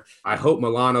 this year. I hope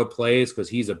Milano plays because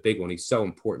he's a big one. He's so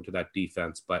important to that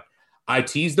defense. But I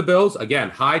tease the Bills. Again,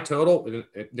 high total, an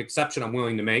exception I'm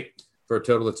willing to make for a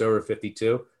total that's over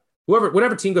 52.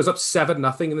 Whatever team goes up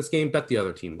 7-0 in this game, bet the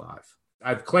other team live.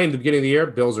 I've claimed at the beginning of the year,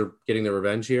 Bills are getting their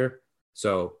revenge here.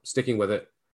 So sticking with it,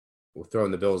 we're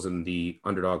throwing the Bills in the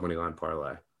underdog money line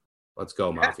parlay. Let's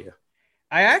go, Mafia.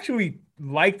 I actually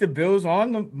like the Bills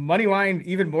on the money line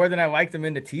even more than I like them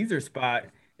in the teaser spot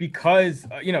because,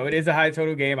 it is a high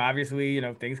total game. Obviously,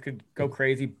 things could go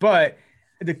crazy. But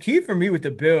the key for me with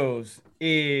the Bills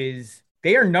is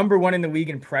they are number 1 in the league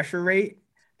in pressure rate.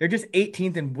 They're just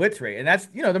 18th in blitz rate. And that's,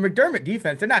 the McDermott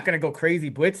defense, they're not going to go crazy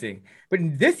blitzing.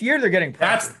 But this year they're getting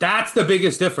pressure. That's the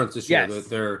biggest difference this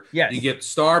year. Yes. You get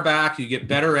star back, you get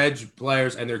better edge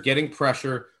players, and they're getting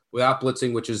pressure without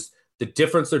blitzing, which is the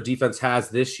difference their defense has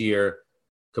this year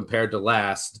compared to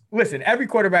last. Listen, every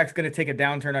quarterback's going to take a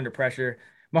downturn under pressure.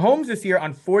 Mahomes this year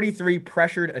on 43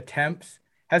 pressured attempts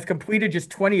has completed just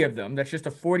 20 of them. That's just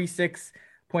a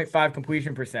 46.5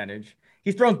 completion percentage.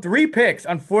 He's thrown 3 picks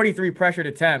on 43 pressured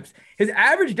attempts. His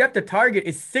average depth of target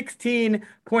is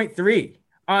 16.3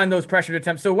 on those pressured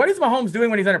attempts. So what is Mahomes doing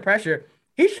when he's under pressure?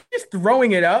 He's just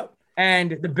throwing it up.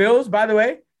 And the Bills, by the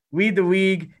way, lead the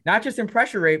league, not just in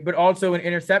pressure rate, but also in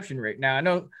interception rate. Now, I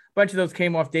know a bunch of those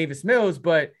came off Davis Mills,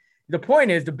 but the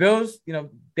point is the Bills,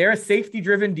 they're a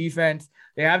safety-driven defense.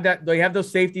 They have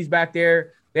those safeties back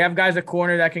there. They have guys at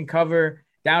corner that can cover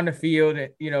down the field.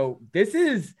 This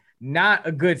is not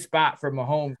a good spot for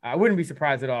Mahomes. I wouldn't be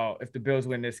surprised at all if the Bills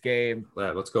win this game.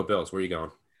 Yeah, let's go Bills. Where are you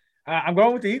going? I'm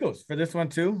going with the Eagles for this one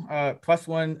too. Plus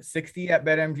 160 at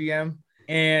BetMGM.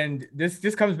 And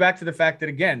this comes back to the fact that,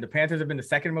 again, the Panthers have been the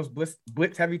second most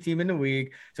blitz-heavy team in the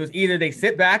league. So it's either they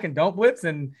sit back and don't blitz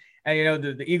and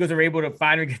the Eagles are able to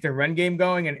finally get their run game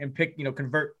going and pick,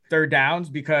 convert third downs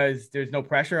because there's no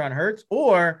pressure on Hurts,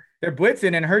 or they're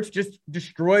blitzing and Hurts just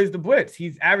destroys the blitz.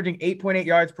 He's averaging 8.8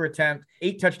 yards per attempt,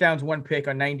 8 touchdowns, 1 pick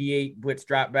on 98 blitz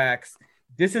dropbacks.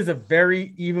 This is a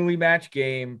very evenly matched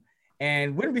game.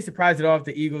 And wouldn't be surprised at all if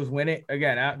the Eagles win it.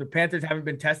 Again, the Panthers haven't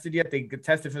been tested yet. They get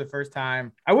tested for the first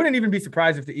time. I wouldn't even be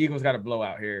surprised if the Eagles got a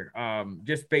blowout here,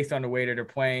 just based on the way that they're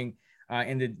playing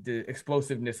and the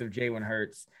explosiveness of Jalen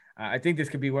Hurts. I think this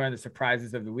could be one of the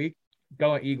surprises of the week.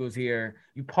 Going Eagles here.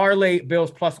 You parlay Bills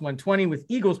plus 120 with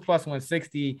Eagles plus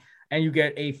 160, and you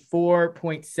get a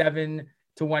 4.7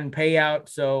 to 1 payout.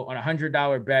 So on a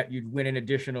 $100 bet, you'd win an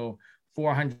additional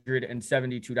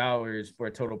 $472 for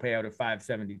a total payout of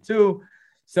 $572.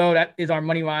 So that is our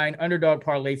money line underdog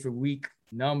parlay for week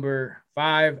number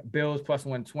 5. Bills plus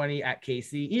 120 at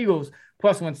KC, Eagles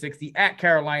plus 160 at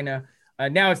Carolina.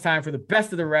 Now it's time for the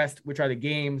best of the rest, which are the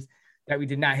games that we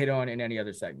did not hit on in any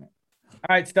other segment.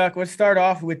 All right, Stuck, let's start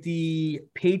off with the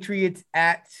Patriots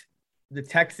at the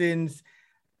Texans.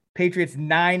 Patriots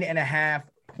 9.5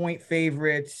 point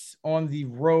favorites on the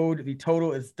road. The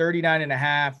total is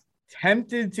 39.5.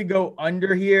 Tempted to go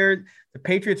under here. The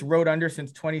Patriots road under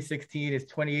since 2016 is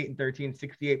 28-13,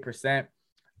 68%.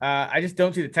 I just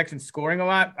don't see the Texans scoring a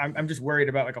lot. I'm just worried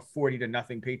about like a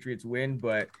 40-0 Patriots win,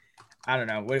 but I don't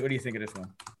know. What do you think of this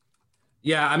one?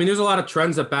 Yeah, I mean, there's a lot of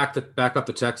trends that back up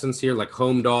the Texans here, like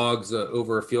home dogs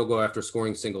over a field goal after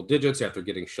scoring single digits, after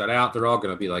getting shut out. They're all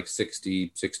going to be like 60,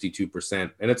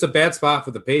 62%. And it's a bad spot for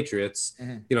the Patriots.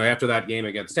 Mm-hmm. After that game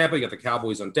against Tampa, you got the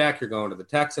Cowboys on deck. You're going to the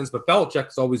Texans. But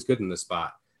Belichick's always good in this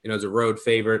spot, as a road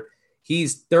favorite.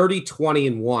 He's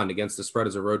 30-20-1 against the spread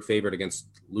as a road favorite against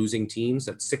losing teams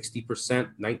at 60%,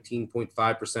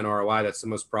 19.5% ROI. That's the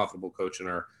most profitable coach in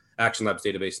our Action Labs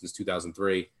database since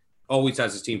 2003. Always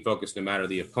has his team focused no matter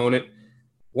the opponent.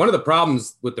 One of the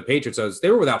problems with the Patriots is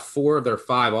they were without 4 of their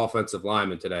 5 offensive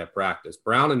linemen today at practice.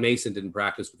 Brown and Mason didn't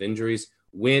practice with injuries.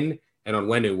 Wynn and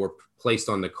Onwenu were placed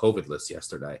on the COVID list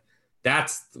yesterday.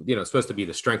 That's, supposed to be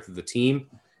the strength of the team.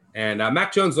 And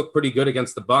Mac Jones looked pretty good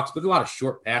against the Bucs, but a lot of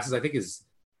short passes. I think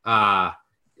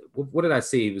what did I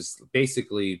see? It was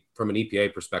basically, from an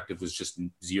EPA perspective, was just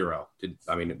zero. It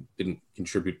didn't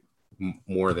contribute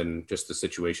more than just the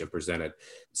situation presented.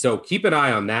 So keep an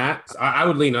eye on that. I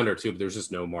would lean under too, but there's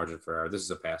just no margin for error. This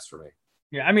is a pass for me.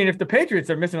 Yeah, I mean, if the Patriots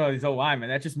are missing all these O linemen,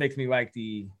 that just makes me like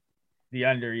the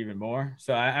under even more.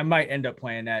 So I might end up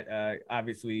playing that.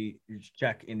 Obviously,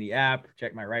 check in the app,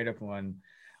 check my write-up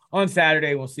on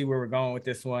Saturday. We'll see where we're going with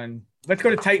this one. Let's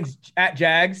go to Titans at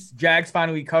Jags. Jags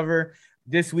finally cover.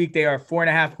 This week, they are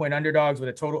 4.5-point underdogs with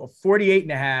a total of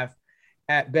 48.5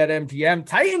 at BetMGM.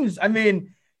 Titans, I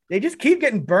mean, they just keep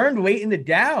getting burned late in the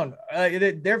down.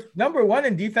 They're number one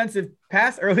in defensive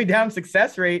pass early down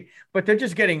success rate, but they're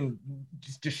just getting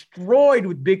destroyed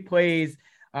with big plays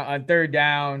on third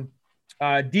down.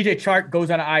 DJ Chark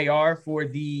goes on IR for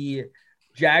the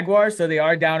Jaguars, so they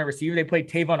are down a receiver. They played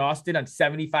Tavon Austin on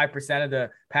 75% of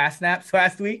the pass snaps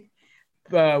last week.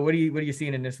 What are you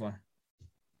seeing in this one?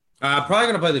 Probably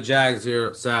going to play the Jags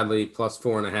here, sadly, plus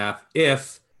 4.5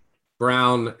 if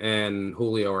Brown and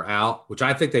Julio are out, which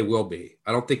I think they will be.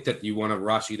 I don't think that you want to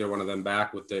rush either one of them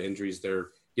back with the injuries they're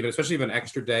given, especially if an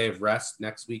extra day of rest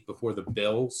next week before the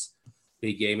Bills,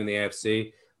 big game in the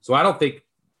AFC. So I don't think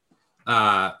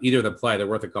either of them play. They're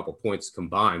worth a couple points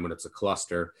combined when it's a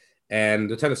cluster. And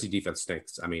the Tennessee defense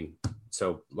stinks. I mean,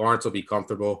 so Lawrence will be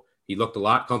comfortable. He looked a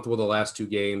lot comfortable the last two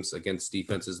games against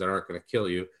defenses that aren't going to kill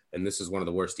you. And this is one of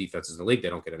the worst defenses in the league. They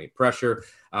don't get any pressure.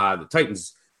 The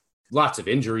Titans, lots of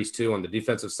injuries too on the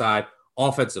defensive side.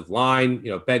 Offensive line,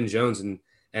 Ben Jones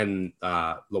and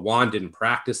Lawan didn't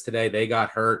practice today. They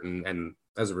got hurt. And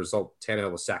as a result,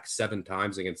 Tannehill was sacked 7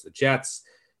 times against the Jets.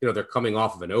 They're coming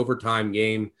off of an overtime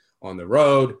game on the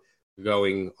road,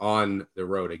 going on the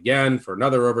road again for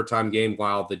another overtime game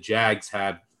while the Jags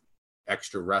had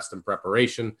extra rest and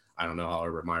preparation. I don't know how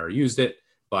Urban Meyer used it,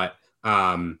 but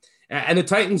and the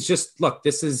Titans just look,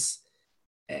 this is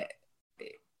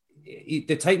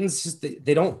the Titans just,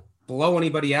 they don't blow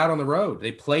anybody out on the road.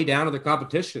 They play down to the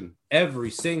competition every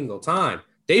single time.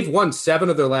 They've won 7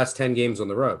 of their last 10 games on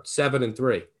the road,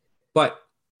 7-3. But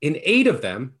in 8 of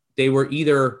them, they were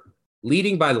either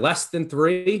leading by less than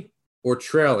 3 or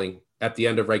trailing at the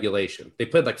end of regulation. They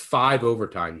played like 5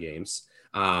 overtime games.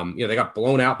 They got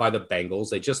blown out by the Bengals.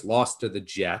 They just lost to the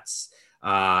Jets.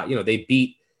 They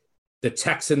beat the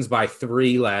Texans by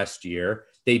 3 last year.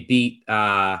 They beat,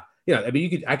 I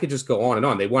could just go on and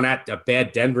on. They won at a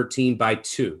bad Denver team by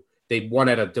 2. They won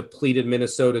at a depleted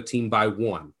Minnesota team by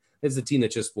 1. This is a team that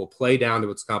just will play down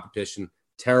to its competition.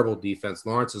 Terrible defense.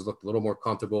 Lawrence has looked a little more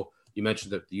comfortable. You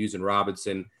mentioned that using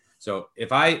Robinson. So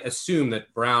if I assume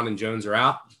that Brown and Jones are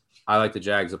out, I like the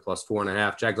Jags at plus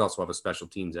 4.5. Jags also have a special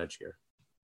teams edge here.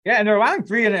 Yeah, and they're allowing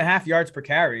 3.5 yards per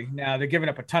carry. Now they're giving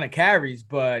up a ton of carries,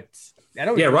 but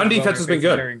run defense has been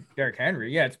good. Derrick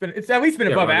Henry, it's at least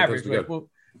been above average.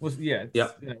 We'll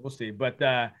see. But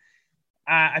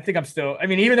I think I'm still. I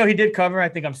mean, even though he did cover, I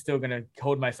think I'm still gonna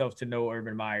hold myself to no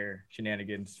Urban Meyer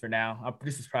shenanigans for now.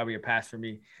 This is probably a pass for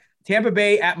me. Tampa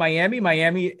Bay at Miami.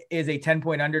 Miami is a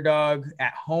 10-point underdog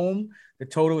at home. The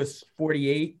total is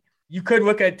 48. You could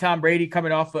look at Tom Brady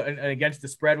coming off against the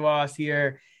spread loss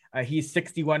here. He's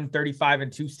 61-35-2,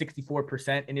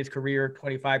 64% in his career,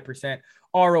 25%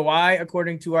 ROI,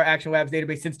 according to our Action Labs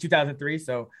database since 2003.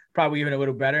 So probably even a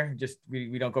little better. Just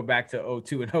we don't go back to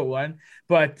 02 and 01.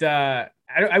 But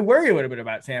I worry a little bit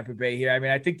about Tampa Bay here. I mean,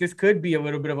 I think this could be a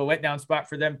little bit of a letdown spot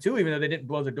for them too, even though they didn't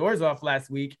blow the doors off last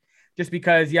week. Just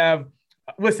because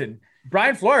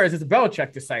Brian Flores is a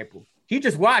Belichick disciple. He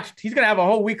just watched. He's going to have a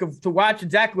whole week to watch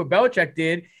exactly what Belichick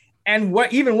did and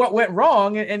what went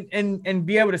wrong and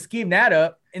be able to scheme that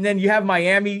up. And then you have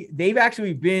Miami. They've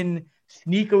actually been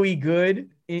sneakily good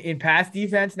in pass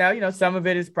defense. Now, some of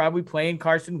it is probably playing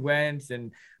Carson Wentz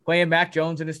and playing Mac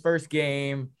Jones in his first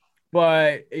game.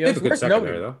 But it's worth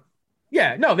noting. Though.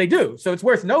 Yeah, no, they do. So it's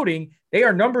worth noting they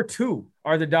are number 2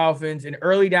 are the Dolphins in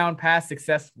early down pass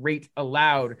success rate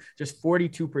allowed, just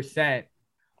 42%.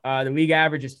 The league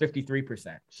average is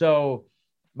 53%. So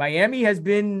Miami has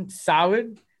been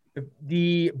solid.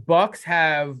 The Bucs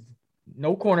have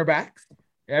no cornerbacks.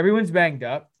 Everyone's banged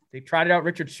up. They trotted out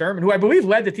Richard Sherman, who I believe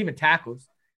led the team in tackles.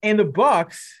 And the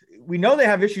Bucs, we know they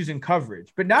have issues in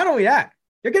coverage. But not only that,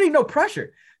 they're getting no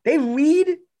pressure. They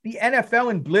lead the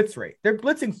NFL in blitz rate. They're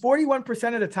blitzing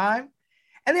 41% of the time,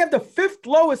 and they have the 5th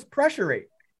lowest pressure rate.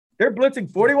 They're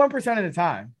blitzing 41% of the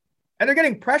time, and they're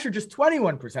getting pressure just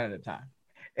 21% of the time.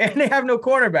 And they have no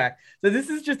cornerback. So this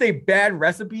is just a bad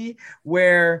recipe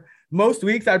where most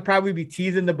weeks I'd probably be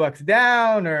teasing the Bucks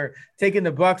down or taking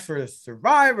the Bucks for a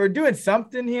survive or doing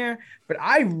something here. But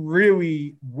I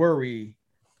really worry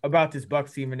about this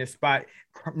Bucks team in this spot.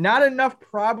 Not enough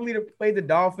probably to play the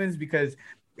Dolphins because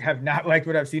I have not liked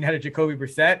what I've seen out of Jacoby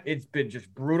Brissett. It's been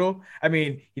just brutal. I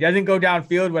mean, he doesn't go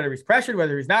downfield, whether he's pressured,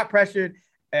 whether he's not pressured.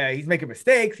 He's making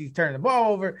mistakes. He's turning the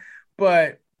ball over.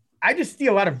 But I just see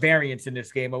a lot of variance in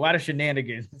this game, a lot of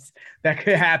shenanigans that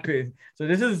could happen. So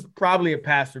this is probably a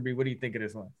pass for me. What do you think of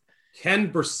this one?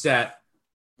 Can Brissett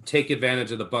take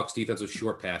advantage of the Bucs defense with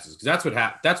short passes? Because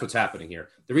that's what's happening here.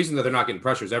 The reason that they're not getting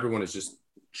pressure is everyone is just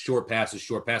short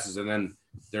passes, and then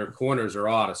their corners are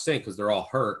all out of sync because they're all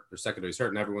hurt. Their secondary's hurt,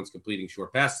 and everyone's completing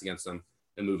short passes against them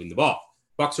and moving the ball.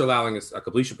 Bucs are allowing a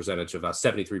completion percentage of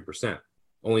 73%.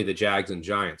 Only the Jags and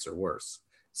Giants are worse.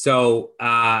 So,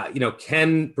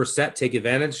 can Brissett take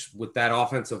advantage with that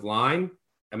offensive line?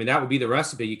 I mean, that would be the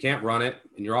recipe. You can't run it,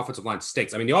 and your offensive line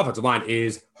stinks. I mean, the offensive line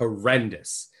is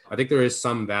horrendous. I think there is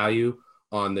some value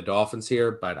on the Dolphins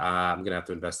here, but I'm going to have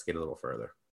to investigate a little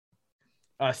further.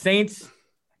 Saints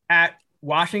at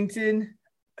Washington.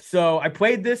 So I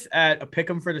played this at a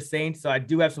pick'em for the Saints. So I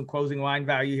do have some closing line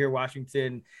value here.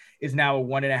 Washington is now a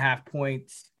 1.5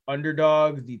 points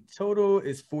underdog. The total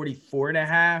is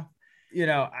 44.5.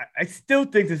 I still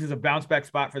think this is a bounce back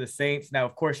spot for the Saints. Now,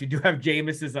 of course, you do have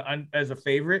Jameis as a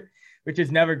favorite, which is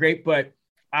never great, but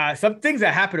some things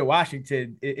that happened to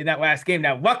Washington in that last game.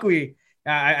 Now, luckily,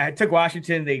 I took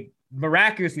Washington. They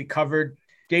miraculously covered.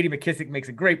 J.D. McKissick makes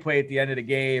a great play at the end of the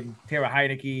game. Taylor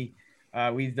Heineke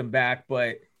leads them back,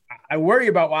 but I worry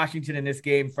about Washington in this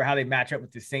game for how they match up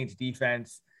with the Saints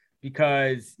defense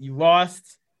because you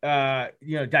lost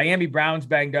Diami Brown's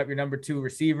banged up, your number 2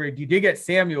 receiver. You did get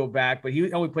Samuel back, but he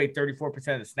only played 34%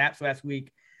 of the snaps last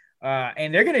week.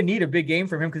 And they're going to need a big game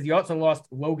from him because you also lost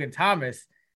Logan Thomas,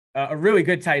 a really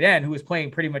good tight end who was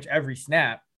playing pretty much every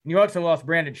snap. And you also lost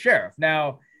Brandon Sheriff.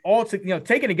 Now,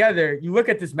 taken together, you look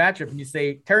at this matchup and you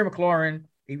say, Terry McLaurin,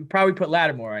 you would probably put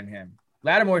Lattimore on him.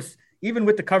 Lattimore's, even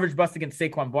with the coverage bust against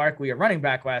Saquon Barkley, a running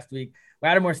back last week,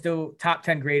 Lattimore's still top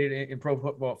 10 graded in Pro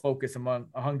Football Focus among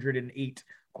 108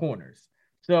 corners.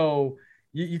 So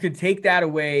you can take that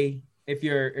away if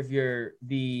you're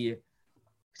the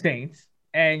Saints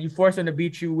and you force them to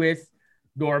beat you with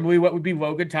normally what would be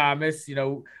Logan Thomas,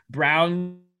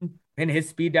 Brown and his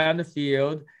speed down the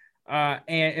field.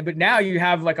 But now you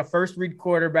have like a first read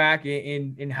quarterback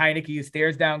in Heineke who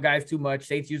stares down guys too much.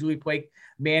 Saints usually play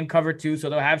man cover 2, so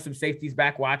they'll have some safeties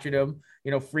back watching them,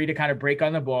 free to kind of break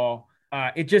on the ball.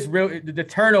 It just really, the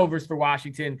turnovers for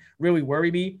Washington really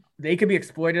worry me. They could be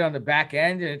exploited on the back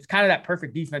end, and it's kind of that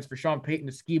perfect defense for Sean Payton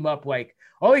to scheme up. Like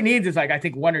all he needs is I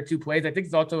think 1 or 2 plays. I think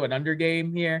it's also an under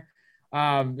game here.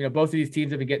 Both of these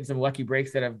teams have been getting some lucky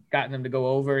breaks that have gotten them to go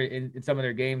over in some of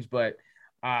their games, but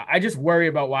I just worry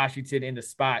about Washington in the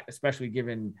spot, especially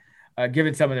given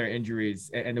some of their injuries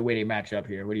and the way they match up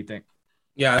here. What do you think?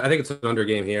 Yeah, I think it's an under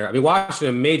game here. I mean,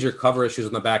 Washington, major cover issues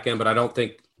on the back end, but I don't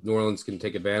think New Orleans can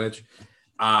take advantage.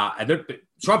 And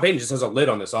Sean Payton just has a lid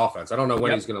on this offense. I don't know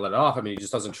when he's going to let it off. I mean, he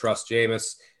just doesn't trust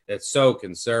Jameis. It's so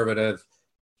conservative,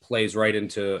 plays right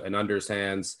into an under's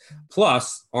hands.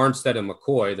 Plus, Armstead and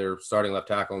McCoy, their starting left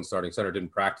tackle and starting center,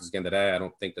 didn't practice again today. I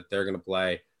don't think that they're going to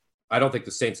play. I don't think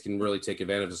the Saints can really take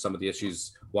advantage of some of the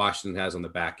issues Washington has on the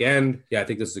back end. Yeah, I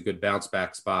think this is a good bounce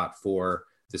back spot for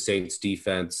the Saints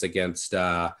defense against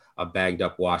a banged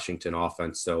up Washington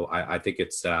offense. So I think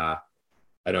it's an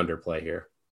underplay here.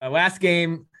 Last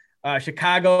game,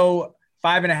 Chicago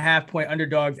 5.5 point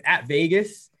underdogs at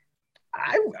Vegas.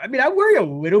 I worry a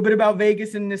little bit about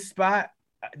Vegas in this spot.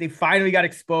 They finally got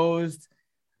exposed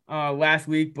last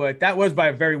week, but that was by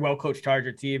a very well-coached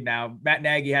Charger team. Now, Matt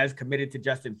Nagy has committed to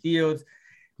Justin Fields.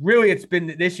 Really, it's been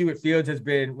the issue with Fields has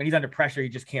been when he's under pressure, he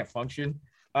just can't function.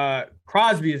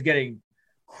 Crosby is getting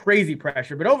crazy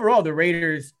pressure, but overall, the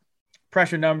Raiders'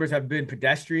 pressure numbers have been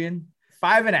pedestrian.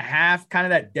 5.5, kind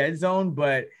of that dead zone,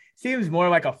 but seems more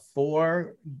like a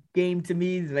 4 game to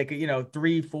me, like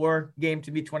 3-4 game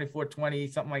to me,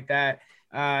 24-20, something like that.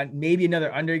 Maybe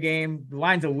another under game. The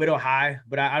line's a little high,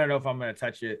 but I don't know if I'm going to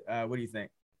touch it. What do you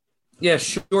think? Yeah,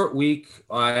 short week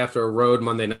after a road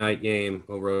Monday night game.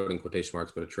 Well, road in quotation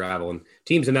marks, but a travel. And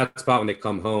teams in that spot when they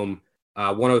come home,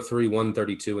 103,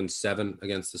 132, and 7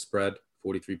 against the spread,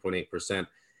 43.8%.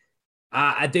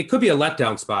 They could be a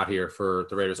letdown spot here for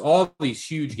the Raiders. All these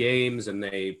huge games, and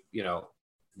they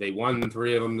won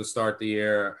 3 of them to start the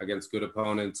year against good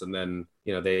opponents, and then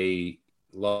they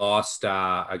lost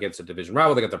against a division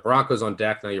rival. They got the Broncos on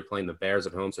deck. Now you're playing the Bears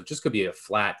at home, so it just could be a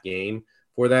flat game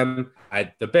for them.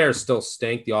 The Bears still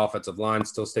stink. The offensive line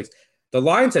still stinks. The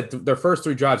Lions had their first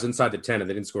 3 drives inside the 10, and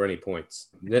they didn't score any points.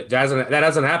 That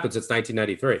hasn't happened since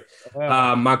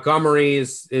 1993. Montgomery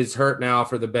is hurt now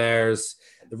for the Bears.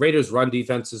 The Raiders' run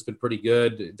defense has been pretty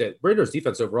good. The Raiders'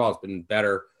 defense overall has been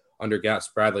better under Gus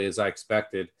Bradley, as I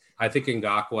expected. I think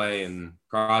Ngakoue and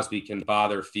Crosby can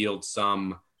bother Fields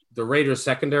some. The Raiders'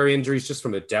 secondary injuries, just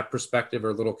from a depth perspective,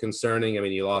 are a little concerning. I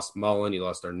mean, you lost Mullen, you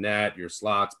lost Arnett, your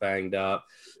slot's banged up.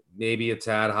 Maybe a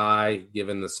tad high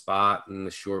given the spot in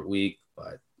the short week,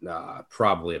 but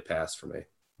probably a pass for me.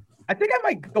 I think I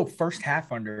might go first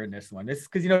half under in this one. This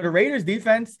because, the Raiders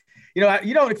defense, you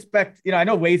don't expect, I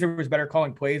know Wazer was better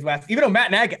calling plays last, even though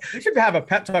Matt Nagy, we should have a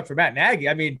pep talk for Matt Nagy.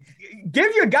 I mean,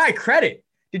 give your guy credit.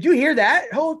 Did you hear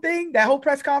that whole thing, that whole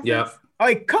press conference? Yeah.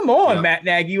 Like, come on, Matt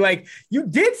Nagy. Like, you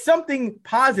did something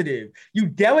positive. You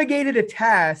delegated a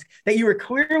task that you were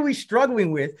clearly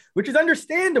struggling with, which is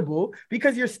understandable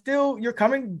because you're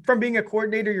coming from being a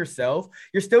coordinator yourself.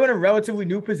 You're still in a relatively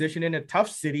new position in a tough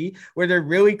city where they're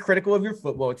really critical of your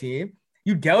football team.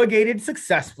 You delegated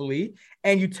successfully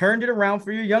and you turned it around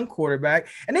for your young quarterback.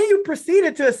 And then you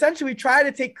proceeded to essentially try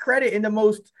to take credit in the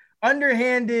most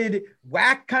underhanded,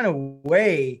 whack kind of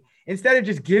way, instead of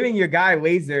just giving your guy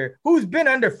Wazer, who's been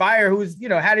under fire, who's,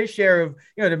 had his share of,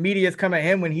 the media's come at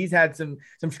him when he's had some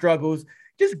struggles.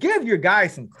 Just give your guy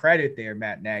some credit there,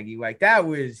 Matt Nagy. Like, that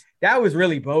was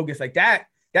really bogus. Like, that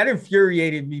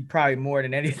infuriated me probably more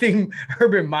than anything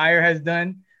Urban Meyer has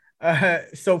done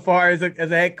so far as a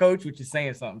head coach, which is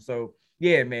saying something. So,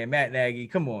 yeah, man, Matt Nagy,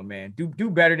 come on, man. Do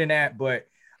better than that. But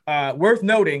worth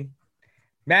noting,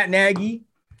 Matt Nagy,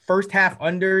 first half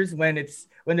unders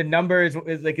when the number is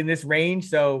like in this range.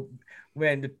 So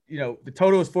when the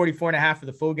total is 44.5 for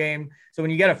the full game. So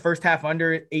when you get a first half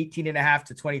under 18.5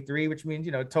 to 23, which means,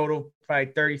 total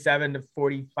probably 37 to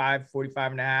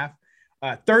 45.5,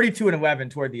 32-11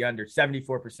 toward the under,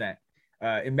 74%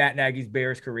 in Matt Nagy's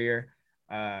Bears career.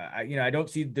 I don't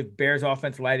see the Bears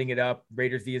offense lighting it up.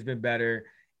 Raiders D has been better.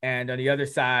 And on the other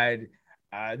side,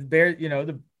 the Bears,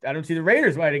 I don't see the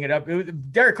Raiders lighting it up.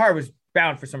 Derek Carr was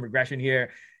bound for some regression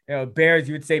here. Bears,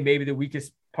 you would say maybe the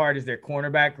weakest part is their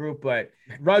cornerback group, but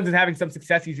Ruggs is having some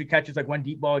success. He usually catches like one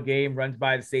deep ball a game, runs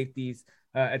by the safeties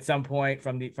at some point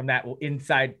from that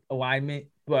inside alignment.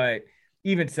 But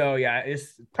even so,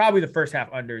 it's probably the first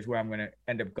half under is where I'm going to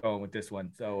end up going with this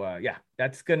one. So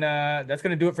that's gonna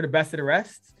do it for the best of the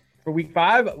rest for week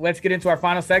 5. Let's get into our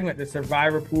final segment, the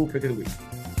Survivor Pool Pick of the Week.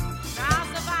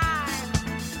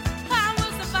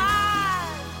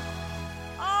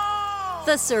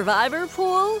 The Survivor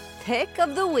Pool Pick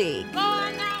of the Week.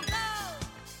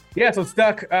 Yeah, so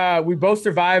Stuck, we both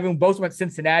survived and both went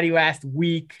Cincinnati last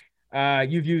week.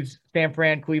 You've used San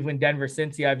Fran, Cleveland, Denver,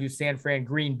 Cincy. I've used San Fran,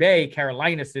 Green Bay,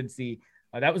 Carolina, Cincy.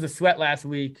 That was a sweat last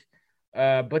week,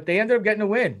 but they ended up getting a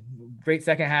win. Great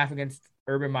second half against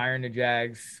Urban Meyer and the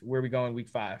Jags. Where are we going week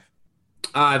 5?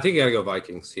 I think you got to go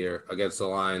Vikings here against the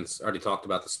Lions. Already talked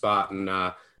about the spot, and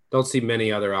don't see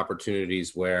many other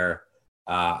opportunities where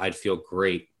I'd feel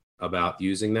great about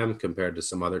using them compared to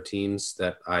some other teams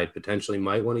that I potentially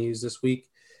might want to use this week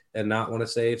and not want to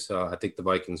save. So I think the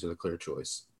Vikings are the clear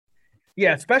choice.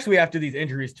 Yeah, especially after these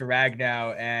injuries to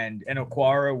Ragnow and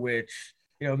Okwara, which,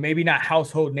 maybe not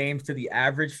household names to the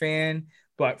average fan,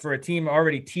 but for a team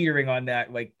already teetering on that,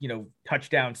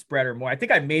 touchdown spread or more. I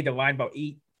think I made the line about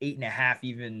 8.5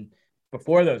 even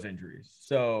before those injuries.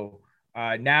 So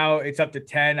now it's up to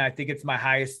 10. I think it's my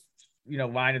highest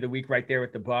line of the week right there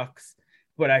with the Bucs.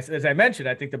 But as I mentioned,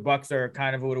 I think the Bucs are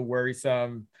kind of a little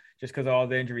worrisome just because of all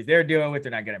the injuries they're dealing with.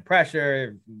 They're not getting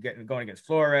pressure, going against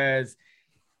Flores.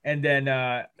 And then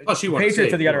plus you want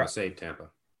to save Tampa.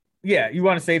 Yeah, you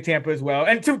want to save Tampa as well.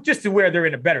 And to where they're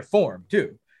in a better form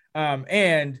too.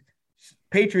 And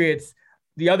Patriots,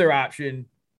 the other option,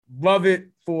 love it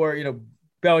for,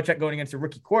 Belichick going against a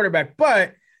rookie quarterback.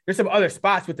 But there's some other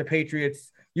spots with the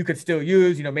Patriots you could still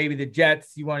use, maybe the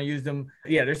Jets, you want to use them.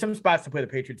 Yeah, there's some spots to play the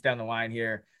Patriots down the line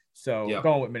here. So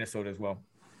Going with Minnesota as well.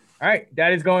 All right,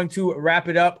 that is going to wrap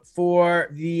it up for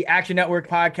the Action Network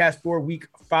podcast for week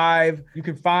 5. You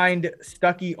can find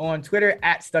Stuckey on Twitter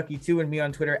at Stuckey2 and me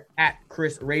on Twitter at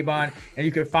Chris Raybon. And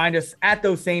you can find us at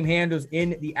those same handles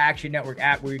in the Action Network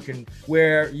app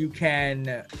where you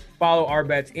can follow our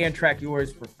bets and track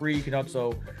yours for free. You can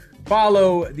also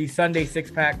follow the Sunday Six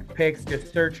Pack picks.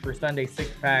 Just search for Sunday Six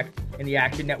Pack in the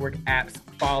Action Network app's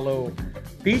follow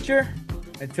feature.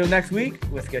 Until next week,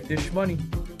 let's get this money.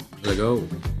 Let's go.